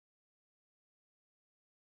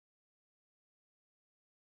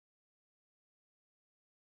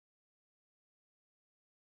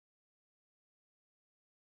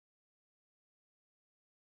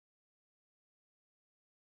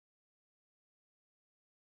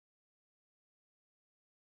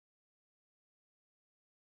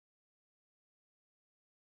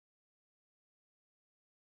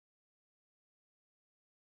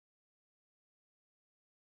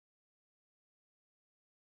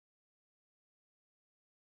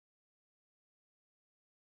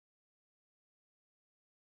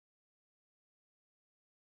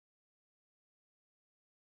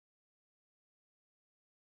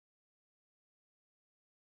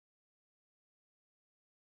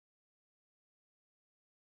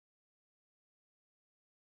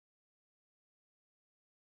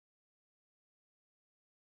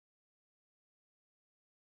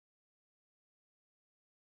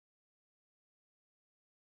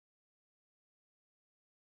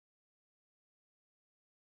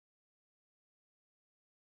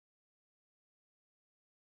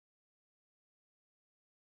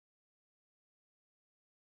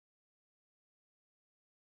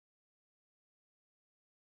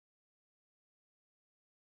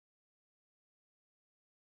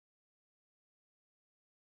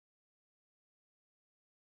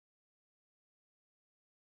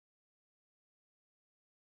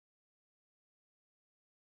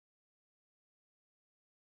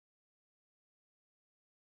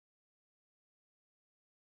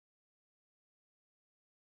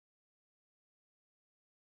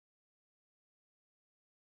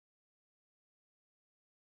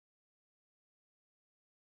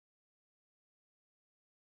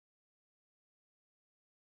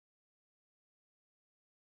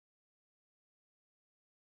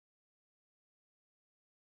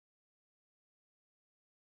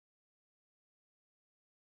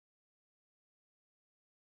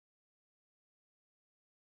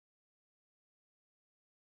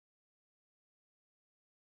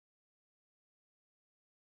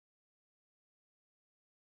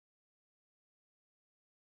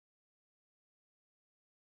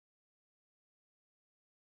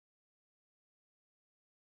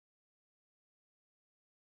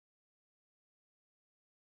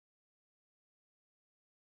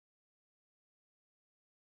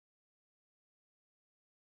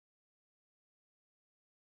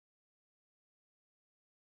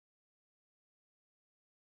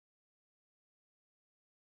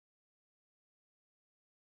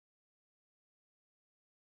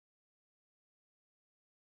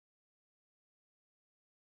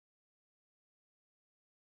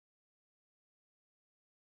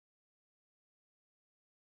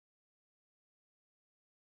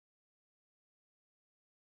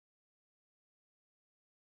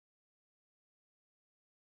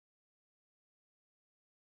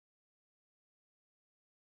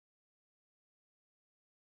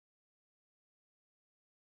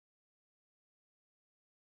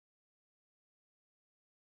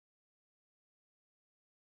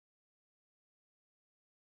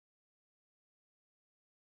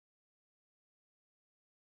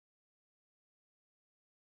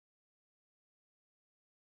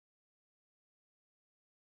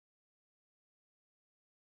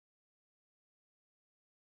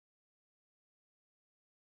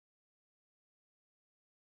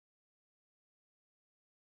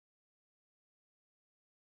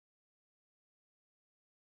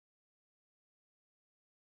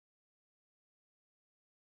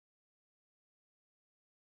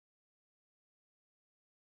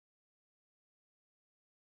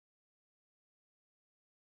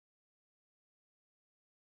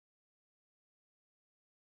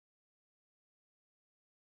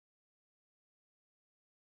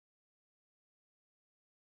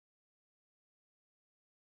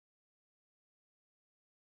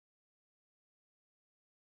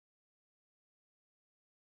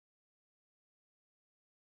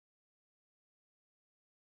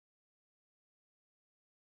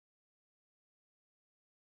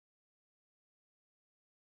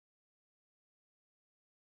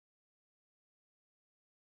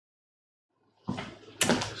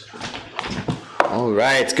All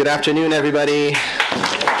right, good afternoon, everybody.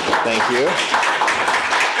 Thank you.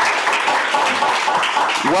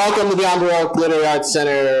 Welcome to Beyond Baroque Literary Arts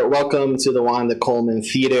Center. Welcome to the Wanda Coleman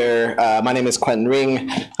Theater. My name is Quentin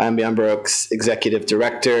Ring. I'm Beyond Baroque's Executive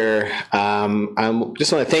Director. I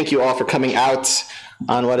just want to thank you all for coming out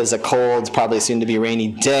on what is a cold, probably soon to be rainy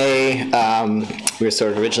day. We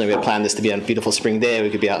were originally we had planned this to be on a beautiful spring day. We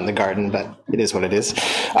could be out in the garden, but it is what it is.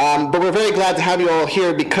 But we're very glad to have you all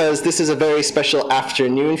here because this is a very special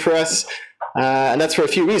afternoon for us. And that's for a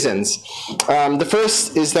few reasons. The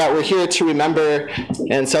first is that we're here to remember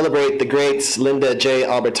and celebrate the great Linda J.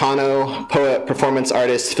 Albertano, poet, performance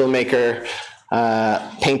artist, filmmaker,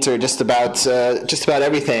 painter, just about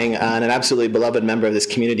everything, and an absolutely beloved member of this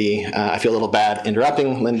community. I feel a little bad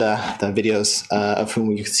interrupting Linda, the videos of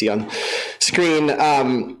whom you can see on screen.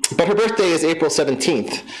 But her birthday is April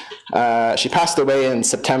 17th. She passed away in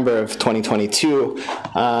September of 2022,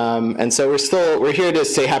 and so we're here to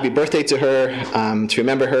say happy birthday to her, to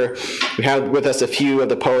remember her. We have with us a few of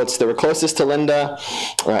the poets that were closest to Linda: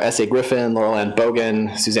 S.A. Griffin, Laurel and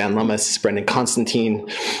Bogen, Suzanne, Lummis, Brendan Constantine.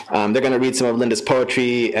 They're going to read some of Linda's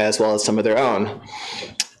poetry as well as some of their own.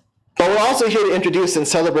 But we're also here to introduce and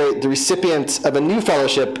celebrate the recipient of a new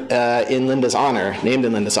fellowship in Linda's honor, named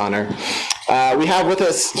in Linda's honor. We have with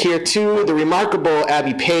us here, too, the remarkable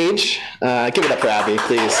Abby Page. Give it up for Abby,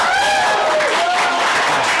 please.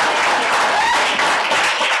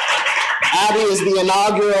 Abby is the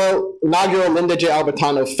inaugural Linda J.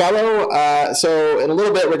 Albertano Fellow. So in a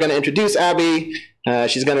little bit, we're going to introduce Abby.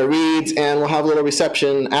 She's going to read, and we'll have a little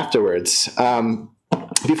reception afterwards.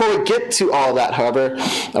 Before we get to all that, however,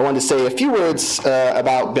 I wanted to say a few words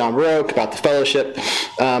about Beyond Baroque, about the fellowship.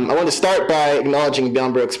 I want to start by acknowledging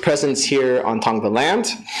Beyond Baroque's presence here on Tongva land.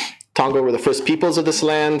 Tongva were the first peoples of this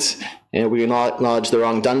land, and we acknowledge the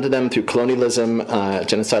wrong done to them through colonialism,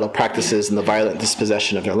 genocidal practices, and the violent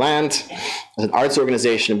dispossession of their land. As an arts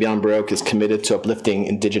organization, Beyond Baroque is committed to uplifting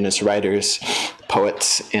indigenous writers,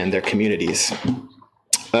 poets, and their communities.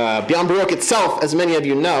 Beyond Baroque itself, as many of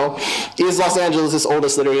you know, is Los Angeles'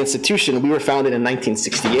 oldest literary institution. We were founded in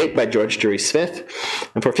 1968 by George Drury Smith.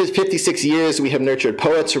 And for 56 years, we have nurtured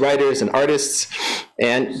poets, writers, and artists,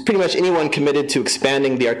 and pretty much anyone committed to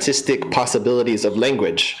expanding the artistic possibilities of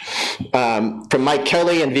language. From Mike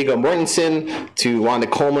Kelly and Viggo Mortensen to Wanda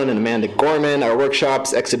Coleman and Amanda Gorman, our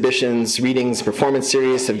workshops, exhibitions, readings, performance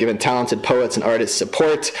series have given talented poets and artists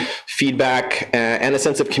support, feedback, and a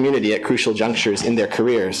sense of community at crucial junctures in their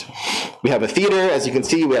careers. We have a theater, as you can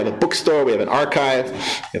see, we have a bookstore, we have an archive,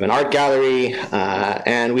 we have an art gallery,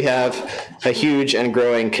 and we have a huge and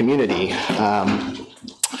growing community.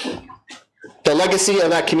 The legacy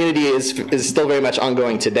of that community is still very much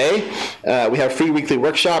ongoing today. We have free weekly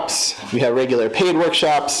workshops, we have regular paid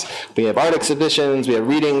workshops, we have art exhibitions, we have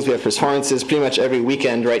readings, we have performances pretty much every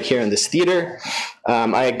weekend right here in this theater.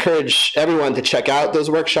 I encourage everyone to check out those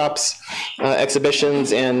workshops,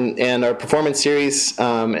 exhibitions, and our performance series.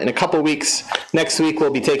 In a couple weeks, next week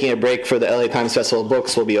we'll be taking a break for the LA Times Festival of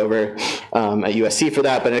Books. We'll be over at USC for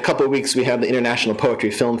that. But in a couple of weeks, we have the International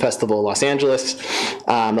Poetry Film Festival, Los Angeles.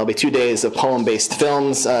 There'll be 2 days of poem-based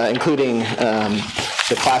films, including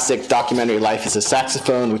the classic documentary Life is a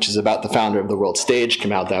Saxophone, which is about the founder of the world stage,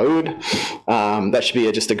 Kemal Daoud. That should be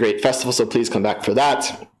just a great festival, so please come back for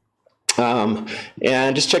that.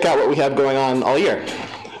 And just check out what we have going on all year.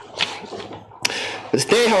 This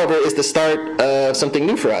day, however, is the start of something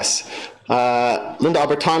new for us. Linda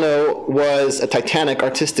Albertano was a titanic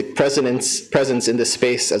artistic presence in this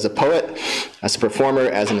space as a poet, as a performer,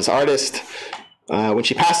 as an artist. When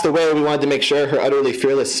she passed away, we wanted to make sure her utterly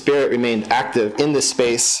fearless spirit remained active in this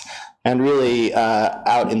space and really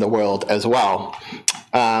out in the world as well.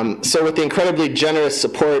 So with the incredibly generous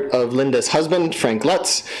support of Linda's husband, Frank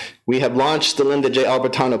Lutz, we have launched the Linda J.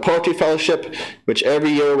 Albertano Poetry Fellowship, which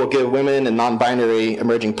every year will give women and non-binary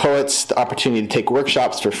emerging poets the opportunity to take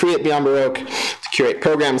workshops for free at Beyond Baroque, to curate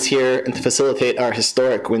programs here, and to facilitate our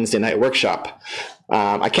historic Wednesday night workshop.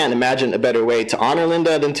 I can't imagine a better way to honor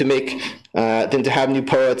Linda than to have new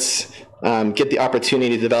poets get the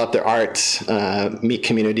opportunity to develop their art, meet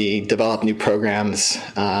community, develop new programs,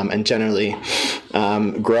 and generally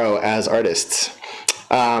grow as artists.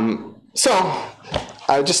 So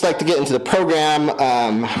I would just like to get into the program.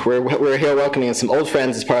 We're here welcoming in some old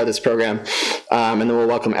friends as part of this program, and then we'll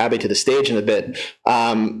welcome Abby to the stage in a bit.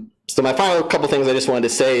 So my final couple things I just wanted to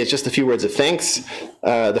say is just a few words of thanks.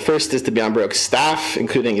 The first is to Beyond Baroque staff,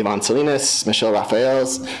 including Yvonne Salinas, Michelle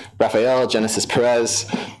Raphael, Genesis Perez,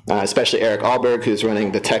 especially Eric Alberg, who's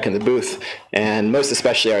running the tech in the booth, and most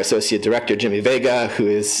especially our associate director, Jimmy Vega, who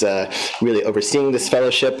is really overseeing this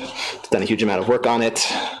fellowship. He's done a huge amount of work on it.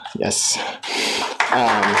 Yes.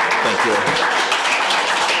 Thank you.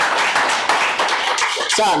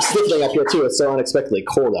 Sorry, I'm sniffling up here too. It's so unexpectedly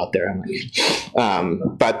cold out there.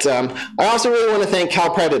 I also really want to thank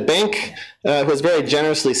Cal Private Bank, who has very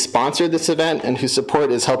generously sponsored this event and whose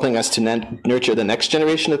support is helping us to nurture the next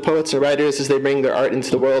generation of poets and writers as they bring their art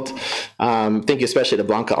into the world. Thank you especially to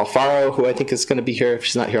Blanca Alfaro, who I think is going to be here if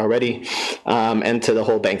she's not here already, and to the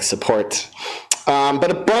whole bank's support.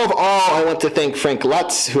 But above all, I want to thank Frank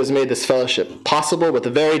Lutz, who has made this fellowship possible with a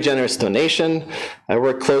very generous donation. I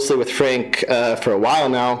worked closely with Frank for a while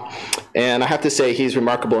now, and I have to say he's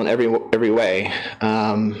remarkable in every way.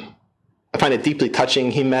 I find it deeply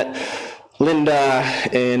touching. He met Linda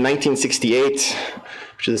in 1968,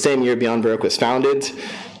 which is the same year Beyond Baroque was founded,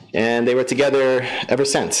 and they were together ever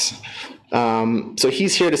since. So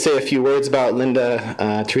he's here to say a few words about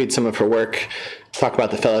Linda, to read some of her work, talk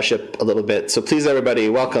about the fellowship a little bit. So please, everybody,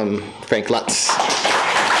 welcome Frank Lutz.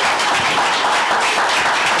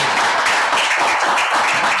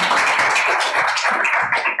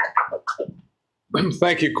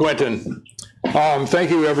 Thank you, Quentin.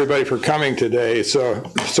 Thank you, everybody, for coming today. It's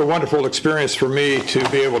a wonderful experience for me to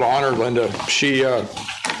be able to honor Linda. She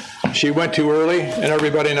went too early, and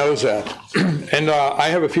everybody knows that. And I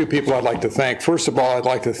have a few people I'd like to thank. First of all, I'd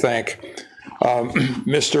like to thank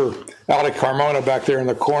Mr. Alec Carmona back there in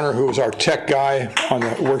the corner, who was our tech guy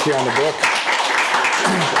working on the book.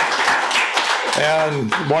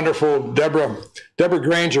 And wonderful Deborah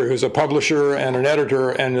Granger, who's a publisher and an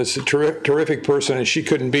editor and is a terrific person, and she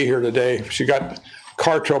couldn't be here today. She got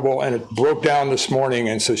car trouble, and it broke down this morning,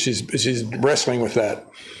 and so she's wrestling with that.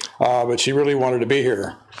 But she really wanted to be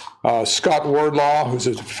here. Scott Wardlaw, who's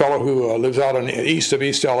a fellow who lives out on the east of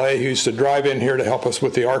East LA, who used to drive in here to help us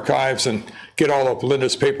with the archives and get all of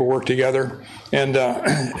Linda's paperwork together. And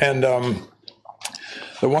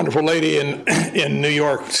the wonderful lady in New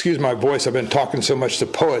York, excuse my voice, I've been talking so much to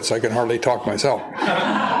poets I can hardly talk myself.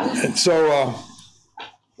 And so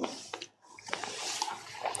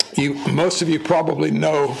most of you probably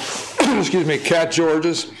know, excuse me, Kat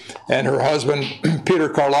Georges and her husband, Peter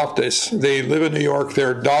Karloftis. They live in New York.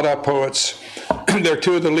 They're Dada poets. They're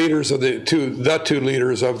two leaders of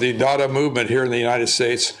the Dada movement here in the United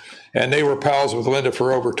States. And they were pals with Linda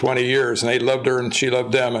for over 20 years, and they loved her and she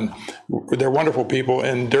loved them, and they're wonderful people.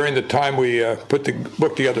 And during the time we put the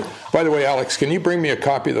book together, by the way, Alex, can you bring me a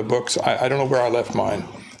copy of the books? I don't know where I left mine.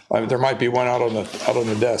 There might be one out on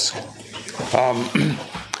the desk.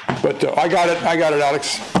 But I got it,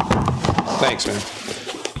 Alex. Thanks, man.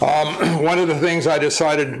 One of the things I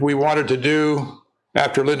decided we wanted to do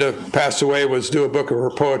after Linda passed away was do a book of her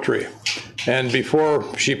poetry. And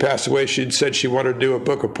before she passed away, she'd said she wanted to do a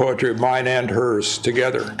book of poetry of mine and hers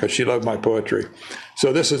together because she loved my poetry.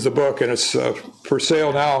 So this is the book, and it's for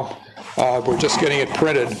sale now. We're just getting it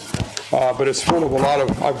printed, but it's full of a lot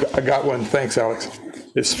of, I got one, thanks, Alex.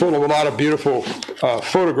 It's full of a lot of beautiful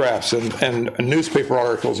photographs and newspaper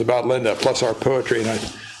articles about Linda, plus our poetry, and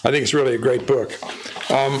I think it's really a great book.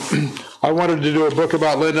 I wanted to do a book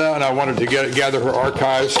about Linda, and I wanted to gather her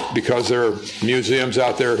archives because there are museums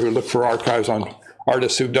out there who look for archives on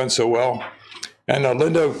artists who've done so well. And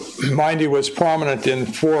Linda, mind you, was prominent in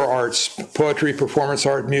 4 arts: poetry, performance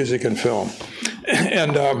art, music, and film.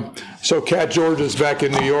 And so Kat Georges back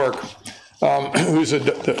in New York, who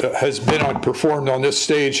has performed on this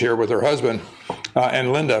stage here with her husband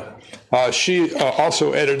and Linda. She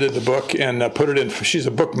also edited the book and put it in. She's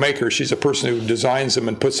a bookmaker. She's a person who designs them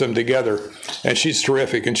and puts them together. And she's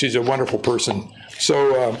terrific, and she's a wonderful person.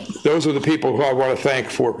 So those are the people who I want to thank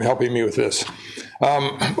for helping me with this.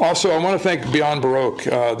 Also, I want to thank Beyond Baroque.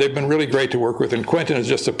 They've been really great to work with, and Quentin is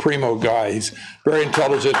just a primo guy. He's very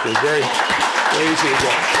intelligent and very easy to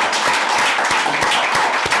go.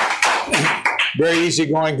 Very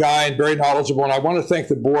easygoing guy and very knowledgeable, and I want to thank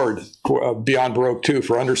the board of Beyond Baroque too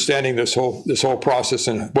for understanding this whole process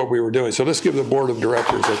and what we were doing. So let's give the board of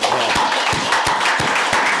directors a clap.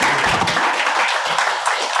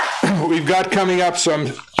 We've got coming up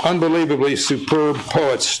some unbelievably superb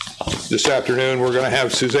poets this afternoon. We're going to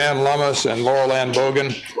have Suzanne Lummis and Laurel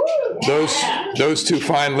Bogen. Those two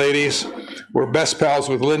fine ladies were best pals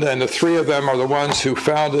with Linda, and the 3 of them are the ones who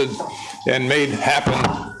founded and made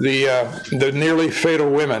happen the Nearly Fatal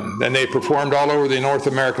Women. And they performed all over the North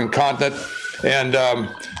American continent. And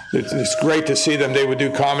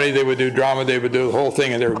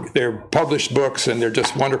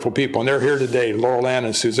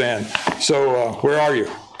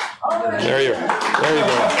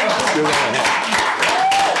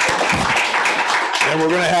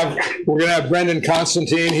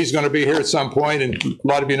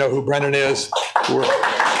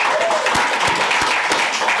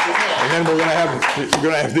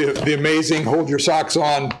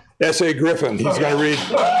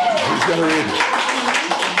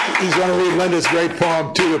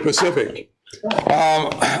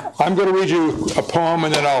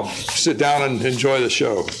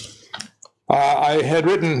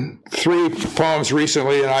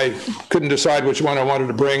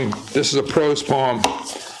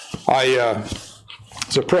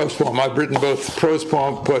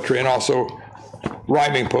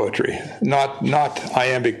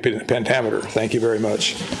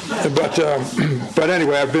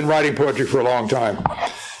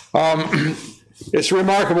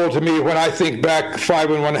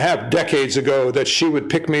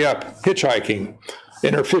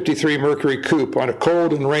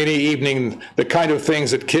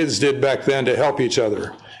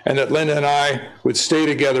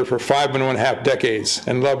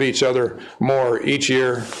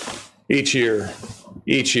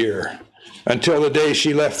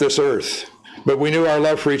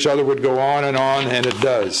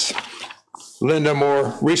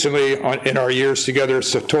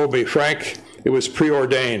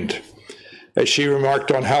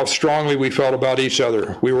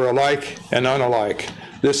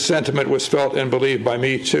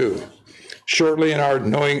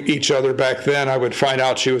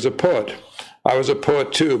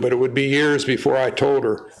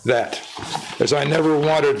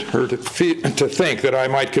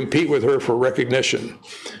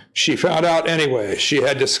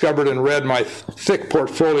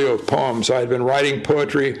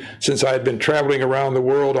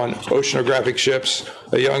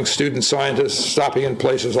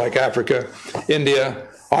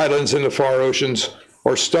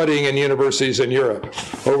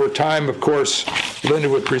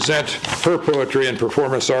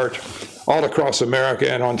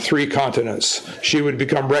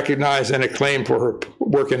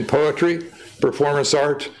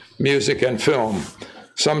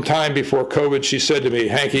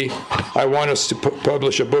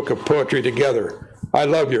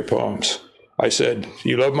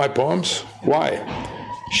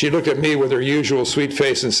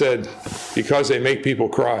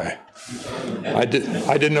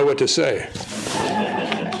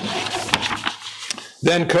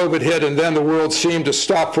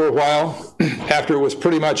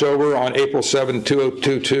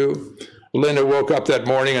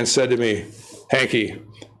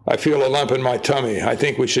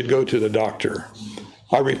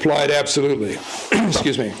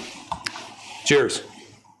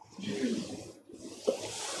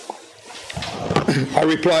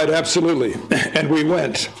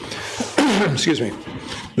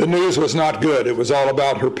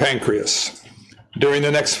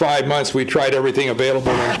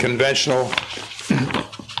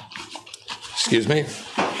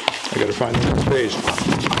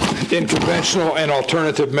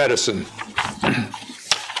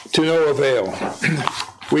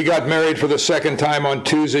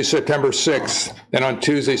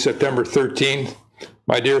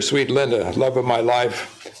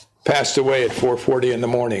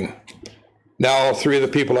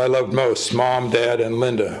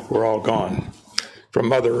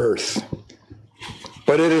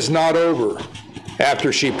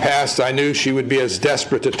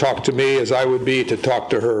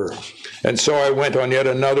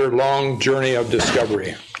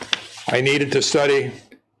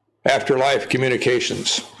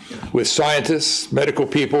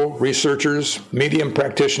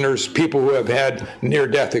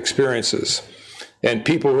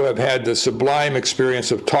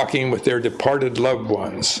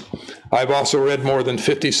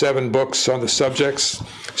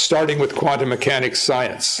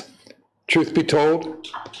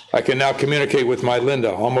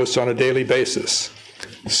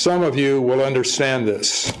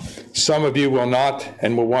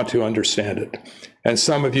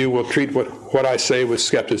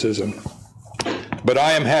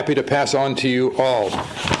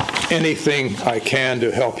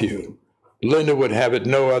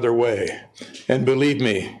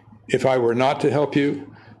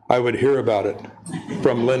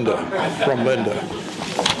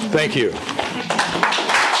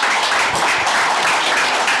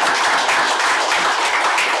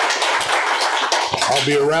I'll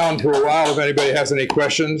be around for a while if anybody has any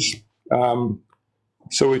questions.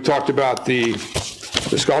 So we talked about the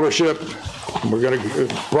scholarship. We're going to, a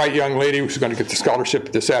bright young lady who's going to get the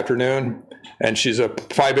scholarship this afternoon, and she's a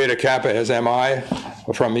Phi Beta Kappa as MI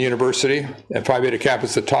from the university. And Phi Beta Kappa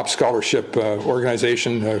is the top scholarship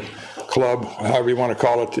organization, club, however you want to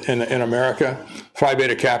call it, in America. Phi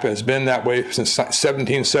Beta Kappa has been that way since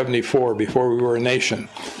 1774, before we were a nation,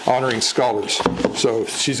 honoring scholars. So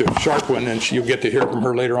she's a sharp one, and you'll get to hear from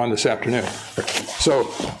her later on this afternoon.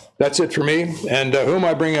 So that's it for me. And who am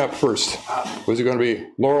I bringing up first? Was it going to be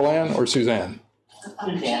Laurel Ann or Suzanne?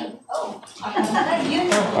 Suzanne.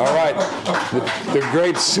 All right. The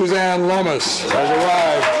great Suzanne Lummis has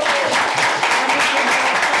arrived.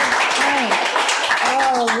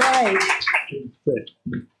 All right.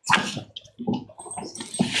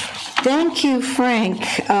 Thank you, Frank,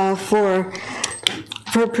 for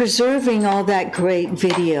preserving all that great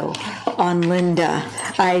video on Linda.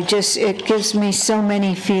 It gives me so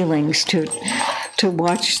many feelings to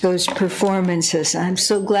watch those performances. I'm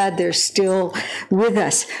so glad they're still with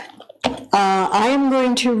us. I am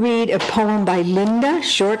going to read a poem by Linda,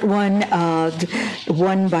 short one,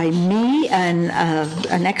 one by me, and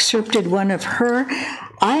an excerpted one of her.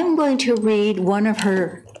 I'm going to read one of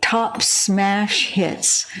her top smash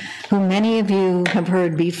hits, who many of you have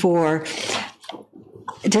heard before.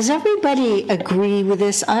 Does everybody agree with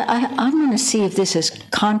this? I'm going to see if this is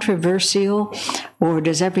controversial, or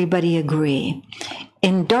does everybody agree?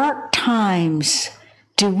 In dark times,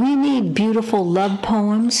 do we need beautiful love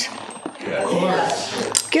poems?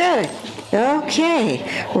 Yes. Good. Okay.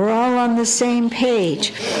 We're all on the same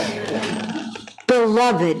page.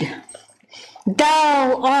 Beloved,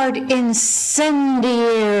 thou art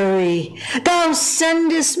incendiary. Thou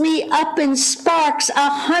sendest me up in sparks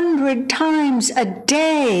 100 times a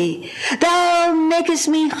day. Thou makest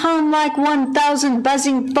me hum like 1,000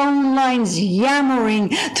 buzzing phone lines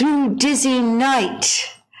yammering through dizzy night.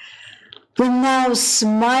 When thou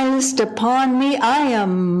smilest upon me, I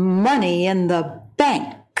am money in the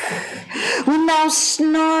bank. When thou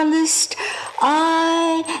snarlest,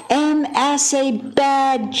 I am as a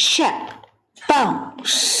bad check,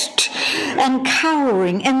 bounced and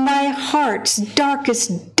cowering in thy heart's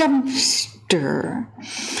darkest dumpster.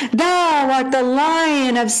 Thou art the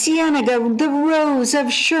lion of Cienega, the rose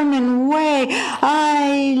of Sherman Way.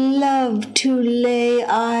 I love to lay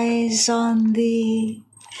eyes on thee.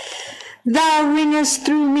 Thou ringest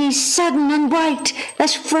through me sudden and bright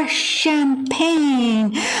as fresh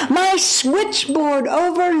champagne. My switchboard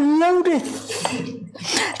overloadeth.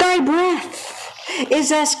 Thy breath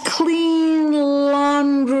is as clean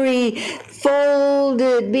laundry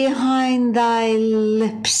folded behind thy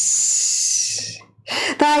lips.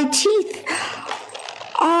 Thy teeth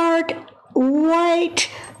art white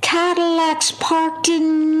Cadillacs parked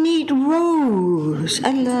in neat rows.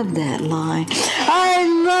 I love that line. I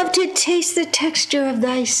love to taste the texture of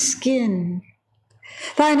thy skin.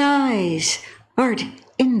 Thine eyes art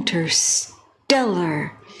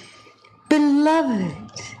interstellar. Beloved,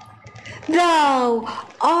 thou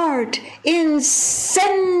art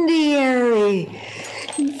incendiary.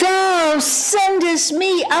 Thou sendest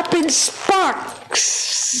me up in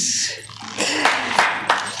sparks.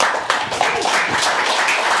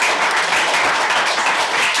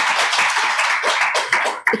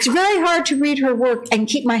 It's very hard to read her work and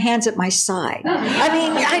keep my hands at my side. I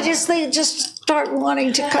mean, they just start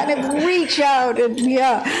wanting to kind of reach out and,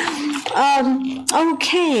 yeah.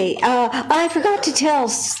 Okay, I forgot to tell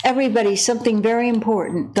everybody something very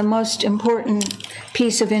important, the most important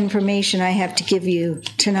piece of information I have to give you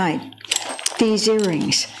tonight. These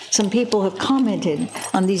earrings. Some people have commented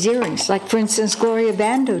on these earrings, like, for instance, Gloria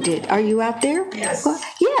Bando did. Are you out there? Yes. Well,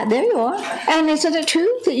 yeah, there you are. And isn't it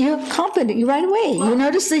true that you're confident? You right away. You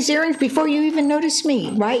noticed these earrings before you even noticed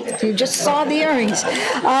me, right? You just saw the earrings.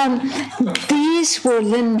 These were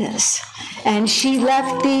Linda's. And she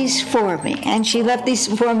left these for me. And she left these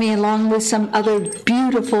for me along with some other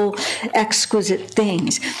beautiful, exquisite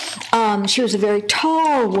things. She was a very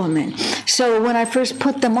tall woman. So when I first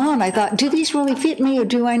put them on, I thought, do these really fit me, or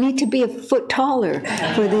do I need to be a foot taller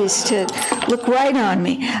for these to look right on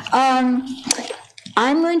me? I'm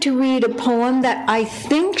going to read a poem that I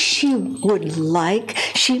think she would like.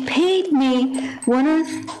 She paid me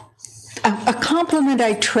a compliment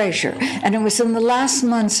I treasure, and it was in the last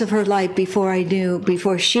months of her life before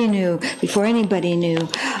she knew, before anybody knew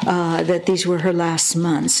that these were her last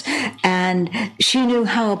months. And she knew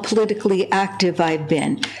how politically active I've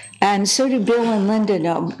been. And so do Bill and Linda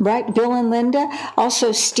know, right? Bill and Linda,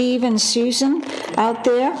 also Steve and Susan out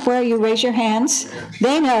there. Where are you? Raise your hands.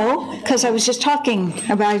 They know, because I was just talking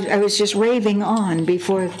about, I was just raving on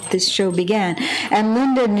before this show began. And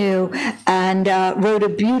Linda knew and wrote a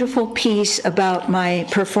beautiful piece about my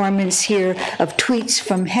performance here of Tweets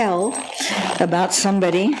from Hell about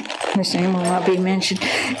somebody whose name will not be mentioned.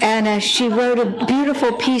 And she wrote a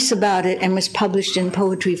beautiful piece about it and was published in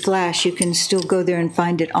Poetry Flash. You can still go there and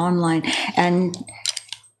find it online. And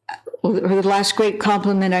the last great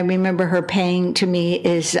compliment I remember her paying to me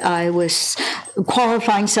is I was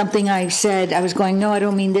qualifying something I said. I was going, no, I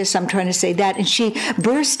don't mean this, I'm trying to say that. And she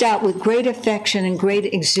burst out with great affection and great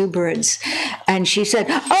exuberance. And she said,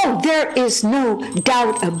 oh, there is no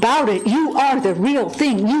doubt about it. You are the real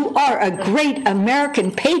thing. You are a great American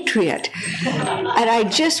patriot. And I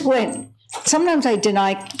just went, sometimes I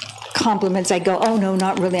deny compliments. I go, oh, no,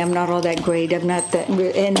 not really. I'm not all that great. I'm not that.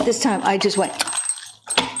 And this time I just went,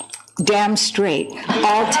 damn straight.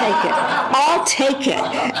 I'll take it. I'll take it.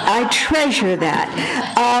 I treasure that.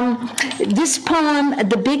 This poem,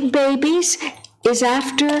 The Big Babies, is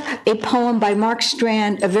after a poem by Mark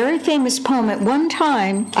Strand, a very famous poem. At one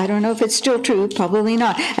time, I don't know if it's still true, probably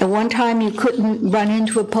not. At one time, you couldn't run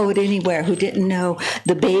into a poet anywhere who didn't know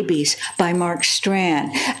The Babies by Mark Strand.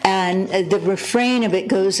 And the refrain of it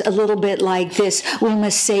goes a little bit like this: we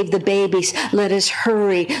must save the babies. Let us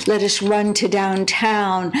hurry. Let us run to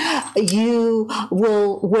downtown. You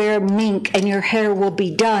will wear mink and your hair will be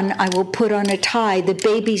done. I will put on a tie. The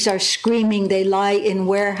babies are screaming. They lie in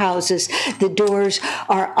warehouses. The doors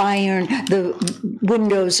are iron, the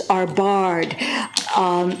windows are barred.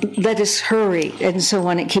 Let us hurry, and so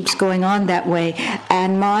on. It keeps going on that way.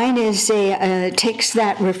 And mine is takes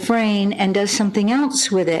that refrain and does something else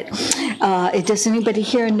with it. Does anybody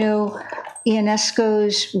here know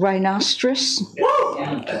Ionesco's rhinoceros?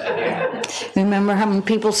 Remember how when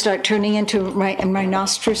people start turning into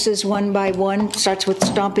rhinoceroses one by one, starts with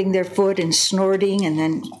stomping their foot and snorting and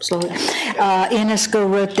then slowly. Ionesco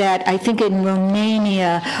wrote that, I think in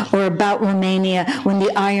Romania or about Romania, when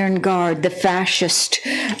the Iron Guard, the fascist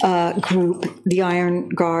group, the Iron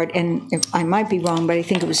Guard, and I might be wrong, but I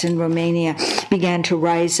think it was in Romania, began to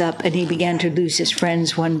rise up and he began to lose his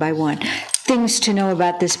friends one by one. Things to know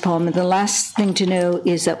about this poem. And the last thing to know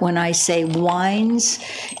is that when I say wines,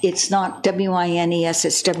 it's not W-I-N-E-S,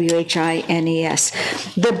 it's W-H-I-N-E-S.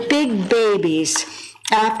 The Big Babies,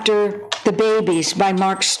 after The Babies by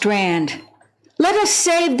Mark Strand. Let us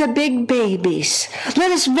save the big babies.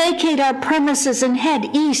 Let us vacate our premises and head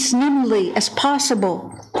east nimbly as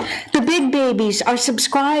possible. The big babies are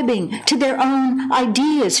subscribing to their own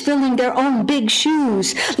ideas, filling their own big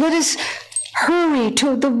shoes. Let us hurry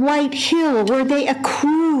to the White Hill where they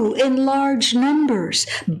accrue in large numbers,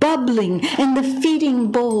 bubbling in the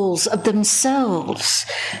feeding bowls of themselves.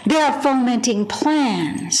 They are fomenting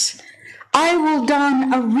plans. I will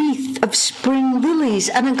don a wreath of spring lilies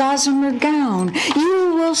and a gossamer gown.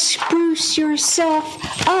 You will spruce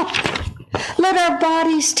yourself up. Let our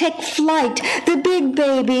bodies take flight. The big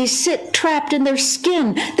babies sit trapped in their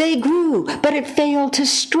skin. They grew, but it failed to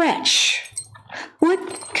stretch.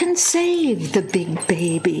 What can save the big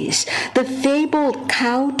babies? The fabled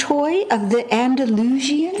cow toy of the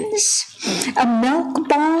Andalusians? A milk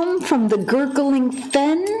bomb from the gurgling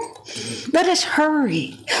fen? Let us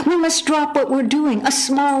hurry. We must drop what we're doing. A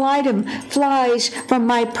small item flies from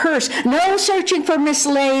my purse. No searching for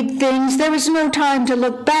mislaid things. There is no time to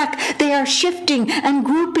look back. They are shifting and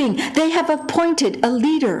grouping. They have appointed a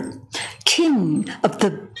leader, king of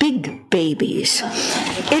the big babies.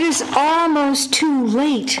 It is almost too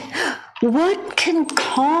late. What can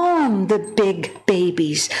calm the big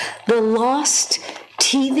babies? The lost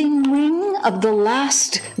teething ring of the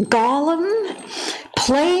last golem?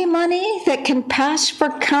 Play money that can pass for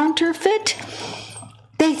counterfeit?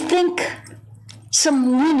 They think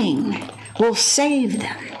some winning will save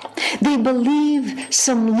them. They believe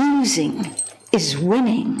some losing is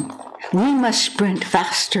winning. We must sprint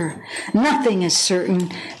faster. Nothing is certain.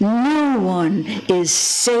 No one is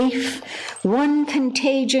safe. One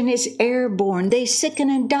contagion is airborne. They sicken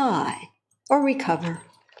and die or recover.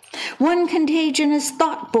 One contagion is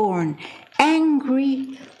thought-borne.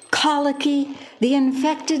 Angry, colicky, the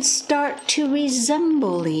infected start to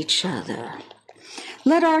resemble each other.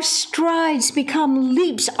 Let our strides become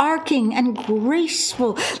leaps, arcing and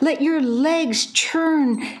graceful. Let your legs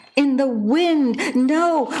churn in the wind.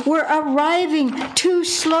 No, we're arriving too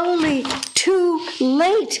slowly, too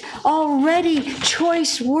late. Already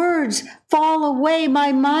choice words fall away.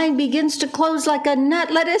 My mind begins to close like a nut.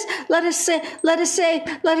 Let us say,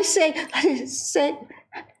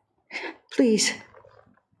 please.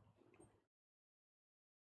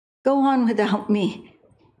 Go on without me.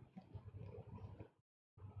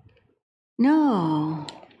 No.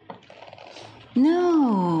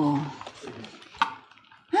 No.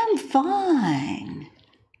 I'm fine.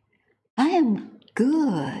 I am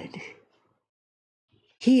good.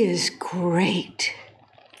 He is great.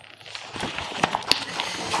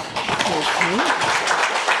 Okay.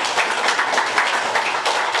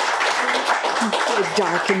 A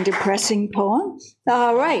dark and depressing poem.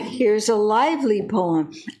 All right, here's a lively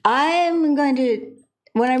poem.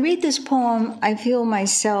 When I read this poem, I feel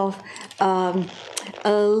myself a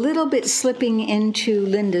little bit slipping into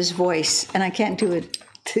Linda's voice, and I can't do it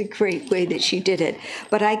the great way that she did it,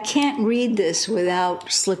 but I can't read this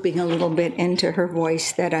without slipping a little bit into her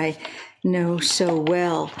voice that I know so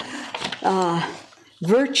well.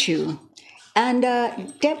 Virtue. And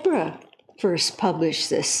Deborah first published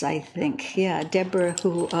this, I think. Yeah, Deborah,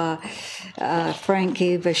 who Frank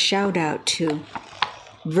gave a shout out to.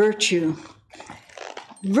 Virtue.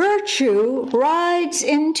 Virtue rides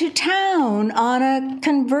into town on a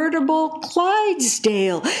convertible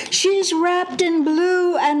Clydesdale. She's wrapped in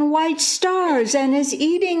blue and white stars and is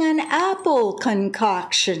eating an apple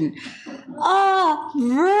concoction. Ah,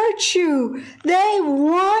 Virtue, they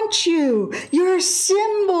want you. Your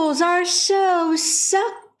symbols are so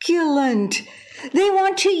succulent. They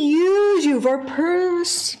want to use you for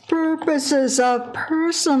purposes of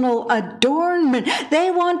personal adornment. They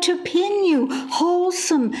want to pin you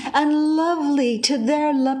wholesome and lovely to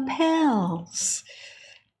their lapels.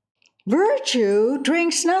 Virtue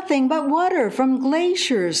drinks nothing but water from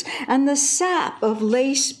glaciers and the sap of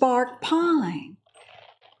lace-bark pine.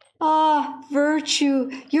 Ah, Virtue,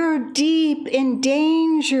 you're deep in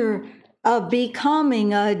danger of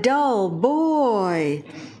becoming a dull boy.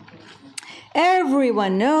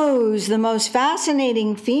 Everyone knows the most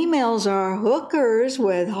fascinating females are hookers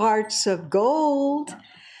with hearts of gold.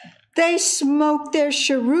 They smoke their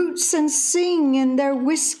cheroots and sing in their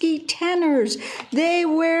whiskey tenors. They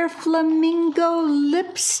wear flamingo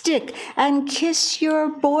lipstick and kiss your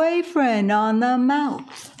boyfriend on the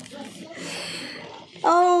mouth.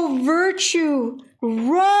 Oh, Virtue,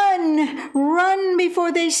 run, run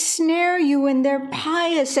before they snare you in their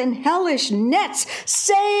pious and hellish nets.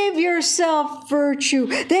 Save yourself, Virtue.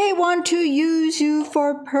 They want to use you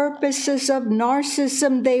for purposes of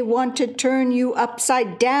narcissism. They want to turn you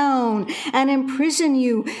upside down and imprison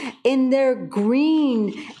you in their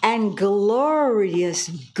green and glorious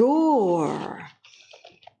gore.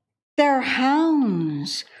 Their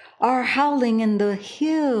hounds are howling in the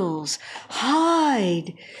hills.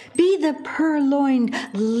 Hide, be the purloined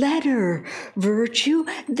letter, Virtue.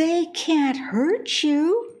 They can't hurt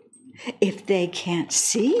you if they can't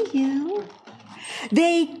see you.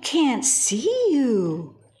 They can't see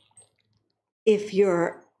you if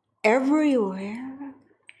you're everywhere.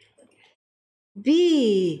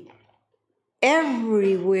 Be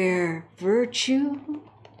everywhere, Virtue.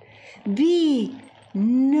 Be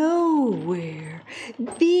nowhere.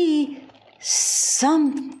 Be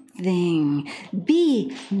something.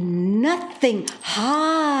 Be nothing.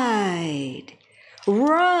 Hide.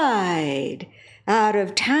 Ride out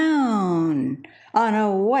of town on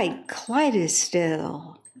a white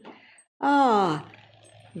Clydesdale. Ah,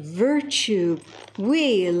 Virtue,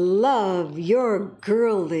 we love your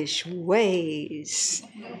girlish ways.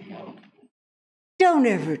 Don't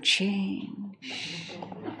ever change.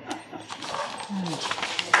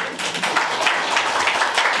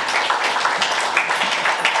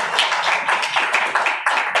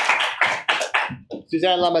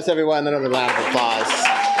 Suzanne Lummis, everyone, another round of applause.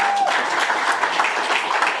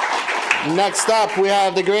 Next up, we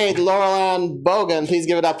have the great Laurel Bogen. Please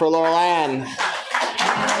give it up for Laurel Ann.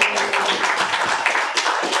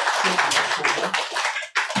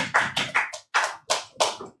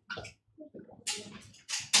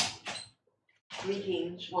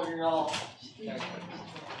 Greetings, one and all.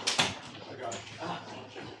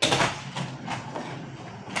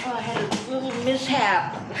 I had a little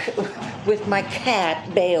mishap with my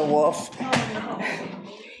cat, Beowulf.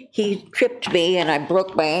 He tripped me and I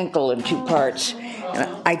broke my ankle in 2 parts.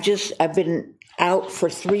 And I've been out for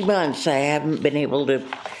 3 months. I haven't been able to,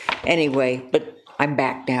 anyway, but I'm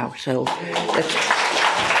back now, so that's...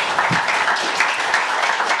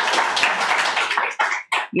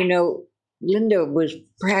 You know, Linda was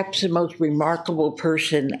perhaps the most remarkable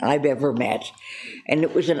person I've ever met, and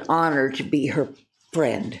it was an honor to be her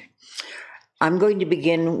friend. I'm going to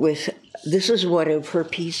begin with, this is one of her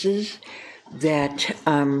pieces that,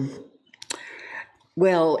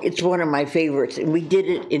 well, it's one of my favorites, and we did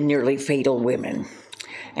it in Nearly Fatal Women,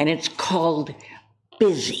 and it's called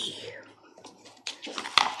Busy.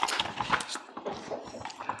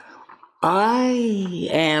 I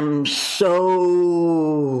am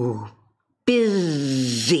so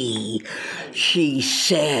busy, she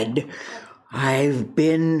said. I've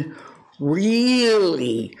been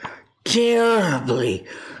really terribly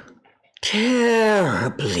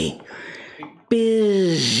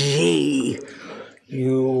busy.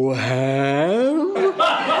 You have?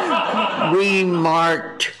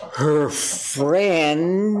 Remarked her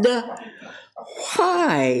friend.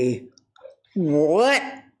 Why? What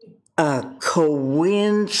a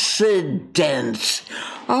coincidence.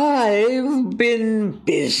 I've been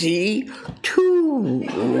busy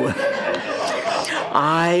too.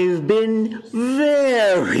 I've been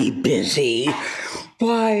very busy.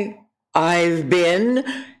 Why, I've been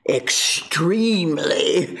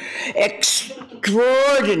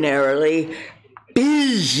extraordinarily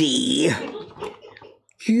busy.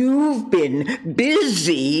 You've been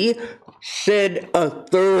busy, said a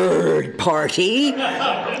third party,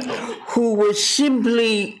 who was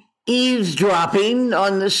simply eavesdropping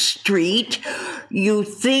on the street. You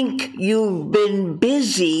think you've been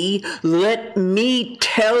busy? Let me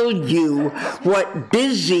tell you what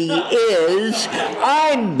busy is.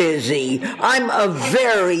 I'm busy. I'm a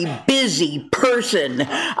very busy person.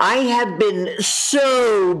 I have been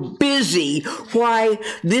so busy. Why,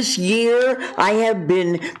 this year I have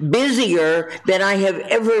been busier than I have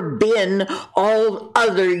ever been all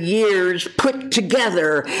other years put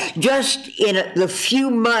together. Just in the few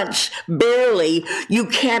months, barely, you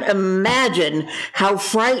can't imagine how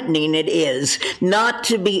frightening it is not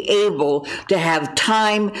to be able to have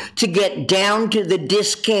time to get down to the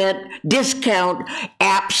discount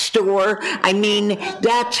app store. I mean,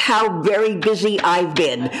 that's how very busy I've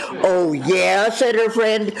been. Oh, yeah, said her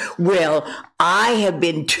friend. Well, I have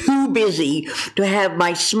been too busy to have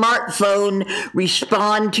my smartphone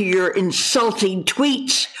respond to your insulting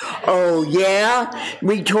tweets. Oh, yeah,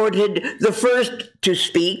 retorted the first to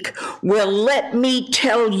speak. Well, let me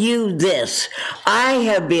tell you this. I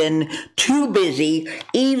have been too busy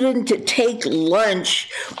even to take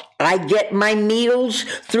lunch. I get my meals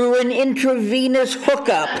through an intravenous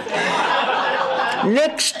hookup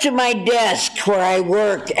next to my desk where I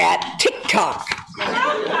work at TikTok.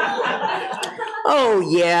 Oh,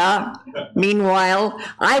 yeah. Meanwhile,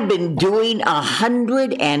 I've been doing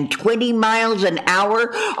 120 miles an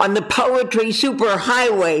hour on the poetry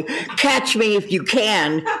superhighway. Catch me if you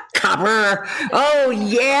can, copper. Oh,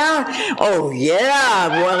 yeah? Oh, yeah.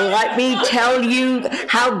 Well, let me tell you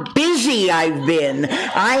how busy I've been.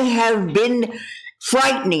 I have been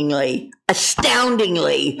frighteningly,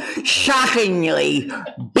 astoundingly, shockingly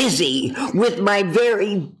busy with my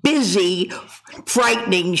very busy,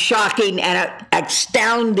 frightening, shocking, and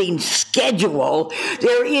astounding schedule.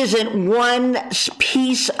 There isn't one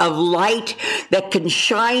piece of light that can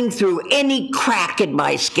shine through any crack in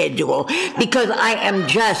my schedule because I am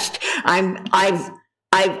just,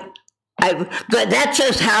 that's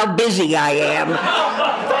just how busy I am.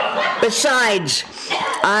 Besides,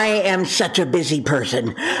 I am such a busy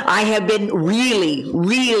person. I have been really,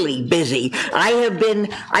 really busy. I've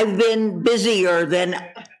been busier than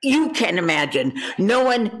you can imagine. No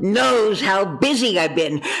one knows how busy I've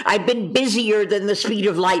been. I've been busier than the speed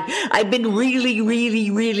of light. I've been really, really,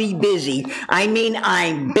 really busy. I mean,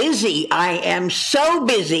 I'm busy. I am so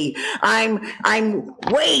busy.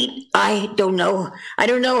 Wait, I don't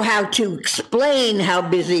know how to explain how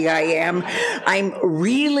busy I am. I'm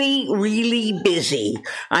really, really busy.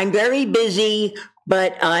 I'm very busy,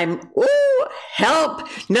 but help.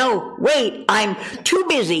 No, wait, I'm too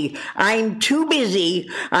busy. I've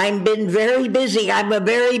been very busy. I'm a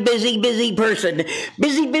very busy person.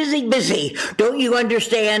 Busy. Don't you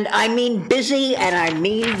understand? I mean busy and I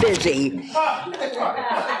mean busy.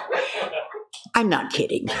 I'm not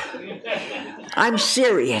kidding. I'm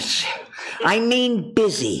serious. I mean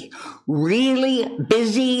busy. Really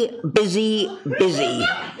busy.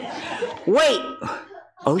 Wait.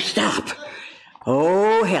 Oh, stop.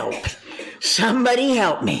 Oh, help. Somebody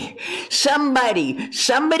help me. Somebody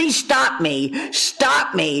stop me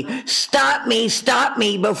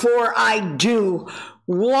before I do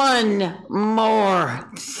one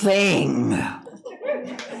more thing.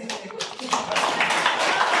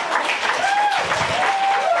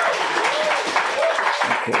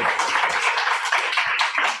 Okay.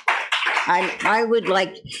 I would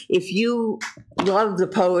like, if you love the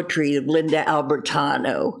poetry of Linda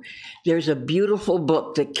Albertano, there's a beautiful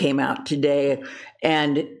book that came out today,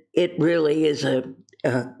 and it really is a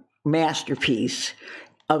masterpiece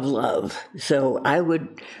of love. So I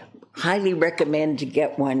would highly recommend to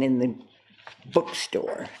get one in the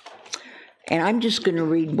bookstore. And I'm just going to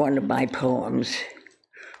read one of my poems.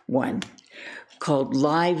 One. called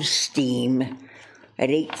Live Steam at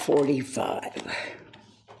 8:45.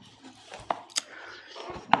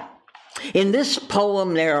 In this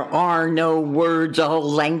poem, there are no words. All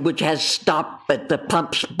language has stopped, but the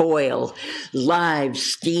pumps boil. Live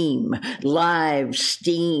steam, live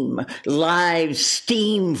steam, live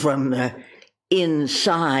steam from the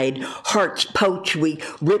inside. Hearts poach, we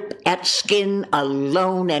rip at skin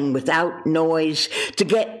alone and without noise to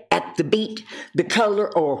get at the beat, the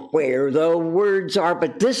color, or where the words are.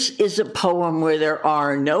 But this is a poem where there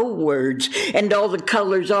are no words, and all the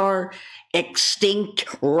colors are extinct,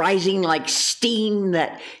 rising like steam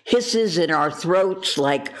that hisses in our throats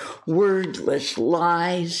like wordless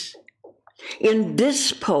lies. In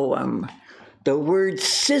this poem, the words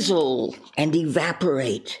sizzle and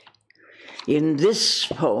evaporate. In this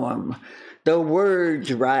poem, the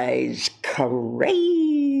words rise crazy.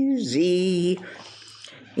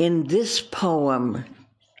 In this poem,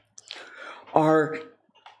 our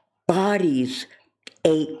bodies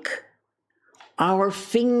ache. Our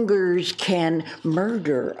fingers can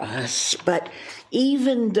murder us, but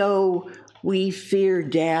even though we fear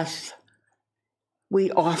death, we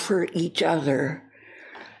offer each other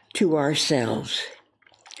to ourselves.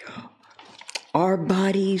 Our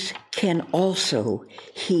bodies can also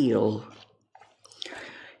heal.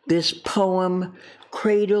 This poem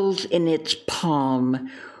cradles in its palm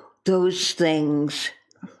those things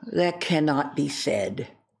that cannot be said.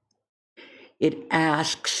 It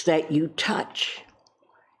asks that you touch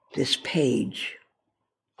this page.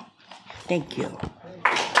 Thank you.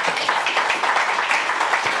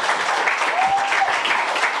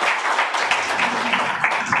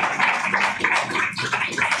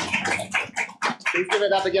 Please give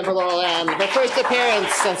it up again for Laurel, the first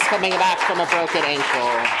appearance since coming back from a broken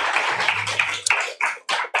ankle.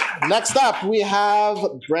 Next up, we have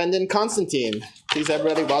Brendan Constantine. Please,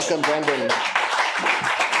 everybody, welcome Brendan.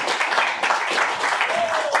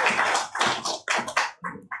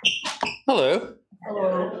 Hello.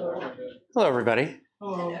 Hello. Hello, everybody.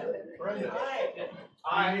 Hello.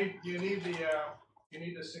 You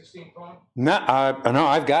need the 16 font? No,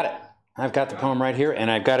 I've got it. I've got the poem right here, and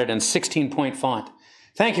I've got it in 16-point font.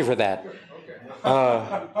 Thank you for that.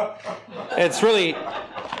 It's really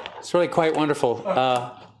quite wonderful.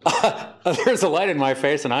 There's a light in my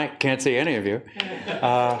face, and I can't see any of you.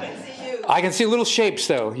 I can see little shapes,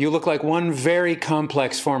 though. You look like one very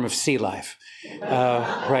complex form of sea life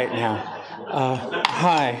right now.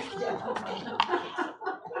 Hi.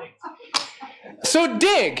 So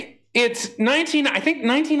dig. It's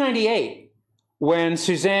 1998 when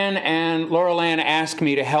Suzanne and Laurel asked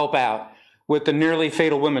me to help out with the Nearly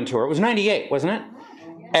Fatal Women tour. It was 98, wasn't it?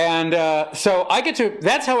 And so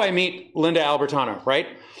that's how I meet Linda Albertano, right?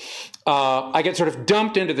 I get sort of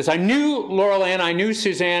dumped into this. I knew Laurel, I knew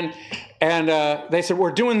Suzanne, and they said,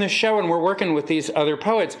 we're doing this show and we're working with these other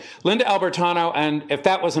poets. Linda Albertano, and if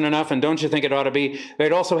that wasn't enough, and don't you think it ought to be,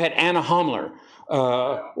 they'd also had Anna Homler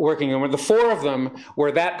working. And the four of them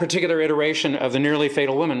were that particular iteration of the Nearly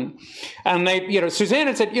Fatal Women. And they, Suzanne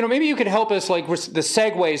had said, maybe you could help us like with the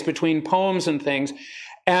segues between poems and things.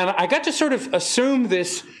 And I got to sort of assume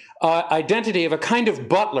this identity of a kind of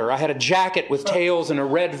butler. I had a jacket with tails and a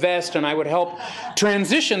red vest, and I would help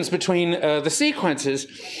transitions between the sequences.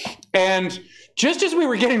 And just as we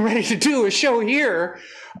were getting ready to do a show here,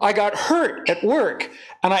 I got hurt at work,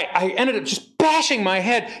 and I ended up just bashing my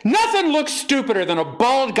head. Nothing looks stupider than a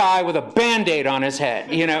bald guy with a Band-Aid on his head,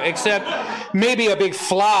 except maybe a big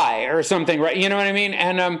fly or something, right? You know what I mean?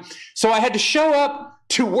 And so I had to show up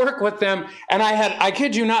to work with them, and I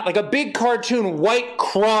kid you not, like a big cartoon white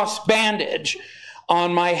cross bandage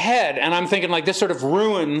on my head, and I'm thinking like this sort of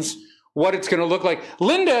ruins what it's going to look like.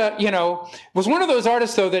 Linda, was one of those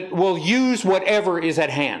artists though that will use whatever is at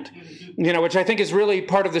hand, which I think is really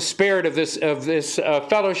part of the spirit of this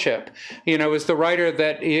fellowship. Is the writer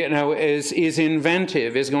that is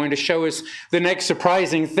inventive, is going to show us the next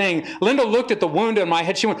surprising thing. Linda looked at the wound on my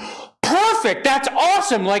head. She went, "Perfect, that's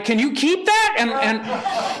awesome. Like, can you keep that?"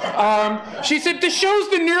 And she said, "This show's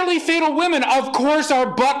the Nearly Fatal Women. Of course, our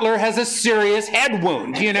butler has a serious head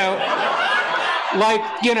wound. Like,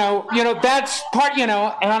 that's part, and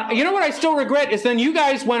what I still regret is then you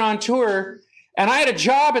guys went on tour, and I had a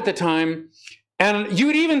job at the time, and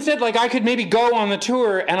you'd even said, like, I could maybe go on the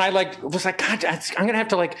tour, and I, was like, God, I'm going to have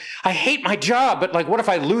to, I hate my job, but, what if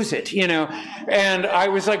I lose it, And I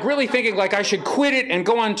was, really thinking, I should quit it and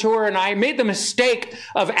go on tour, and I made the mistake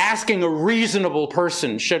of asking a reasonable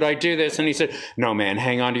person, should I do this? And he said, no, man,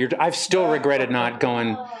 hang on to your... I've still regretted not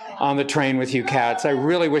going on the train with you cats. I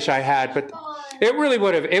really wish I had, but... It really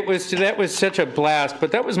would have. That was such a blast.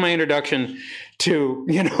 But that was my introduction to,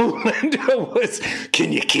 Linda was,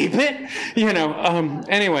 can you keep it?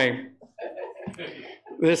 Anyway,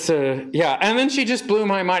 this, yeah. And then she just blew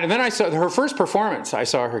my mind. And then I saw her first performance I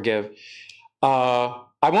saw her give. I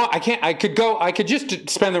could just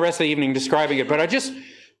spend the rest of the evening describing it, but I just,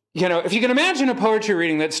 if you can imagine a poetry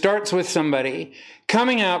reading that starts with somebody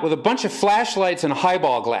coming out with a bunch of flashlights and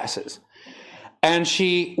highball glasses, and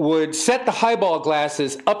she would set the highball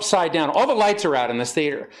glasses upside down. All the lights are out in this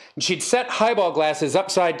theater. And she'd set highball glasses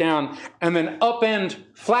upside down and then upend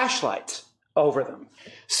flashlights over them,